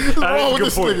fuck is wrong with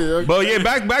this nigga, young? But yeah,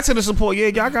 back to the support. Yeah,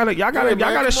 y'all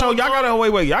gotta show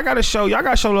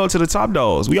love to the top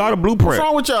dogs. We are the blueprint. What's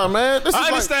wrong with y'all, man? This is I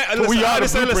understand. We We are are the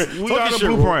the blueprint. We Talk are your the shit,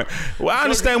 blueprint. Well, I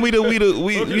understand we and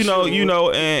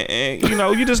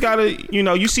you just gotta,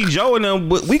 you see Joe and them,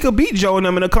 but we could beat Joe and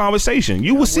them in a conversation.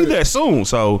 You will see that soon.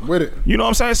 So With it. you know what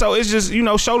I'm saying? So it's just,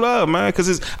 show love, man.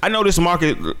 Because I know this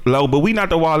market low, but we not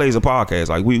the Wale's of podcast.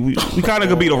 Like we kind of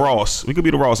could be the Ross. We could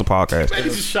be the Ross of podcast. He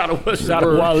just shot of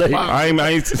Wale. I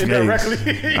ain't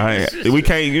Indirectly. we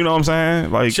can't, you know what I'm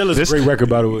saying? Like Chilla's a great record,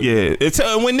 by the way. Yeah, it's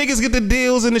when niggas get the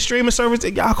deals in the streaming service,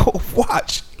 y'all go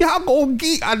watch, y'all go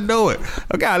geek. I know it.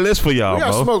 I got a list for y'all, We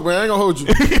got bro. smoke, man. I ain't gonna hold you.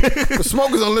 The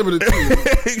smoke is unlimited too.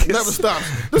 It never stops.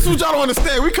 This is what y'all don't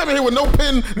understand. We come in here with no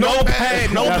pen, No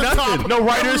pad, no nothing. No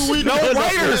writers. Every week, No man,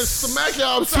 writers. Smack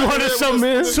y'all. 200-something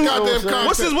minutes. Goddamn content.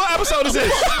 What's this? What episode is this?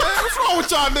 Man, what's wrong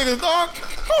with y'all niggas, dog?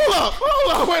 Hold up.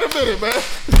 Wait a minute, man.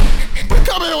 We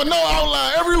come come in with no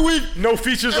outline every week. No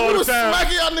features all we the was time.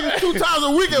 smacking y'all niggas 2 times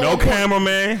a week. At No one point.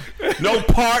 cameraman. No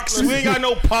parks. We ain't got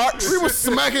no parks. We was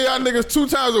smacking y'all niggas 2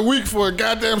 times a week for a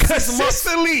goddamn 6 months.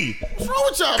 Consistently. What's wrong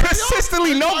with y'all?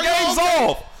 Consistently. No Y'all games okay?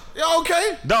 off. Y'all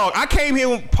okay? Dog, I came here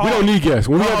with Paul. We don't need guests.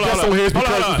 When we have guests on here, it's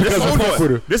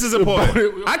because This is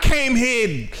important. I came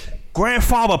here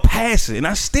grandfather passing, and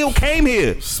I still came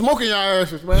here. Smoking y'all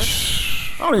asses, man.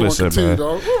 I don't even want to continue, man.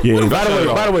 dog. Yeah, By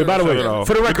the way,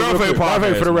 for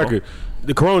the record,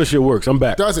 the Corona shit works. I'm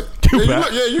back. Does it?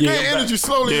 You gain energy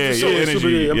slowly.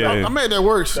 I made that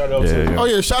worse. Oh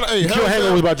yeah, shout out. Hey, Kill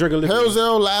Hangover was about drinking liquor. Hell's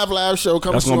live show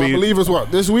coming soon. I believe it's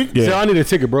what this week. Yeah, I need a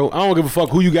ticket, bro. I don't give a fuck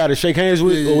who you got to shake hands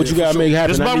with or what you got to make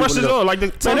happen. Just buy rushes on like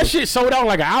man, that shit sold out in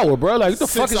like an hour, bro. Like what the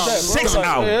fuck is that? 6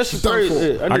 hours.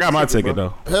 Crazy. I got my ticket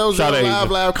though. Hell's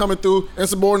live coming through.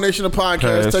 Insubordination of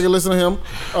podcast. Take a listen to him.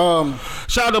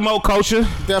 Shout out to Mo Culture.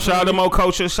 Shout out to Mo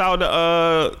Culture. Shout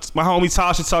out to my homie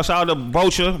Tasha. Shout out to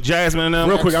Bocha, Jasmine and them.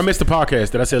 Real quick, I missed the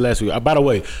podcast that I said last week. By the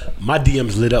way, my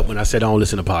DMs lit up when I said I don't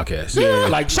listen to podcasts. Yeah,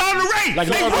 like shout out to Ray.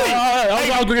 Like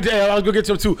I was gonna get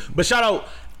to him too. But shout out.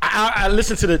 I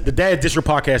listen to the Dad District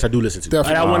podcast. I do listen to.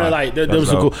 Definitely. I want to like. That was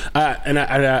so cool.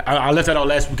 I left that out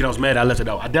last week and I was mad. I left it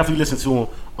out. I definitely listened to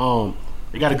him.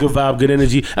 They got a good vibe, good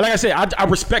energy, and like I said, I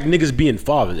respect niggas being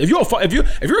fathers. If you're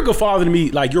a good father to me,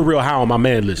 like you're real high on my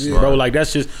man list, bro. Like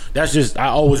that's just I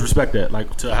always respect that,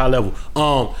 like to a high level.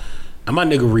 And my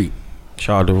nigga Reek.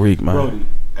 Shout out to Reek, man. Brody,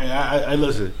 I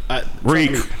listen.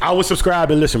 Reek. I would subscribe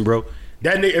and listen, bro.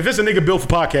 That nigga, if it's a nigga built for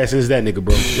podcasting, it's that nigga,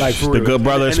 bro. Like for the real. Good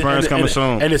Brother Experience coming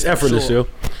soon, and it's effortless, yo.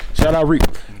 Shout out Reek.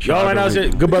 Y'all right now,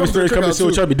 Good Brother Experience coming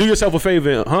soon. Chubby, do yourself a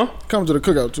favor, huh? Come to the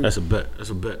cookout too. That's a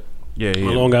bet. Yeah.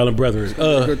 My Long Island brethren.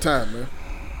 Good time, man.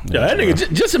 Yeah, that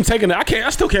nigga just him taking. I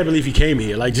still can't believe he came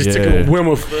here. Like just taking a whim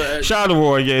of. Shout out to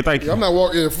Roy. Yeah, thank you. I'm not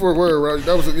walking for a word, right?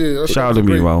 That was shout out to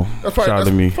me, Mo. Shout out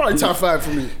to me. Probably top 5 for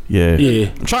me.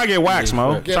 Yeah. I'm trying to get waxed,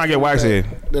 Mo. Trying to get waxed here.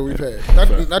 That we've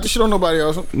had. Not to shit on nobody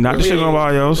else. Not to shit on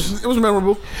nobody else. It was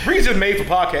memorable. Reek's just made for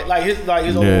podcast. Like his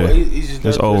overall. He's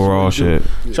just overall shit.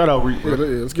 Shout out Reek. Yeah,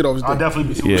 let's get off his dick. I'll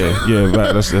definitely be.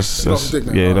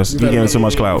 That's we getting too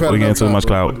much clout. We getting too much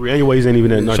clout. Anyways, ain't even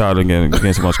that nice. Shout out again.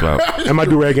 Getting too much clout. And my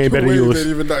do-rag ain't better than yours.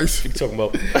 Even nice. What you talking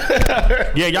about?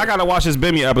 Yeah, y'all gotta watch this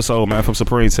Bimmy episode, man, from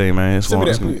Supreme Team, man. It's in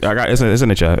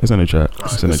the chat.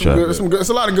 It's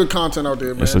a lot of good content out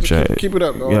there, man. It's in the chat. Keep it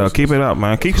up, dog. Yeah, keep it up,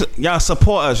 man. Y'all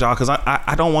support us, y'all, because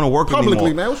I don't want to work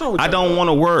publicly, anymore. man. What's wrong with I don't want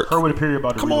to work. Her with a period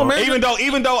about Come on, man.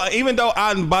 Even though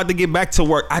I'm about to get back to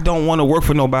work, I don't want to work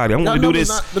for nobody. I'm going to do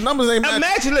this. The numbers ain't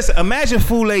Imagine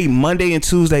Fule Monday and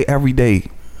Tuesday every day.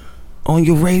 On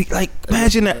your radio, like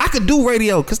imagine that I could do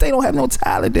radio because they don't have no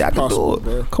talent there. I can do it.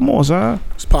 Bro. Come on, son.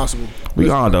 It's possible. We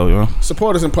on though, yo.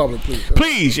 Support us in public, please.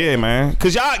 Please, yeah, man.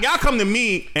 Cause y'all come to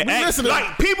me and ask,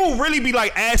 like people really be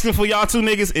like asking for y'all 2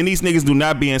 niggas, and these niggas do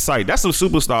not be in sight. That's some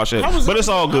superstar shit. But it's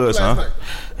all good, son.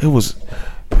 It was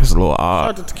a little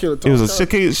odd. Shout out to Tequila Talk. It was a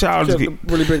shout out to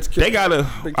really big Tequila.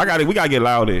 we gotta get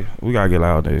loud there. We gotta get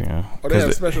loud there, yeah. Oh, they had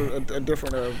a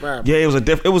different vibe. Yeah, it was a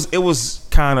different. It was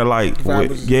kind of like the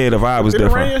vibe was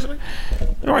different.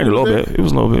 It rained a little bit. It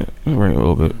was a little bit. It rained a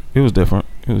little bit. It was different.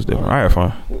 I had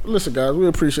fun. Well, listen, guys, we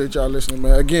appreciate y'all listening,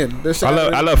 man. Again, this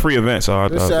Saturday, I love free events. So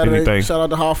this Saturday, anything. shout out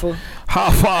to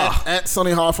Hoffa. At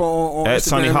Sonny Hoffa on at Instagram.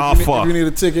 Sonny Hoffa. If you need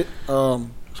a ticket,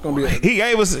 it's gonna be.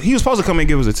 He was supposed to come and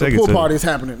give us a ticket. The pool party is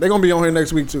happening. They're gonna be on here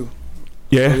next week too.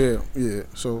 Yeah.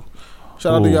 So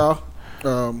shout out to y'all.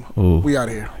 We out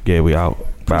of here. Yeah, we out.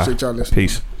 Bye. Appreciate y'all listening.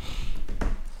 Peace.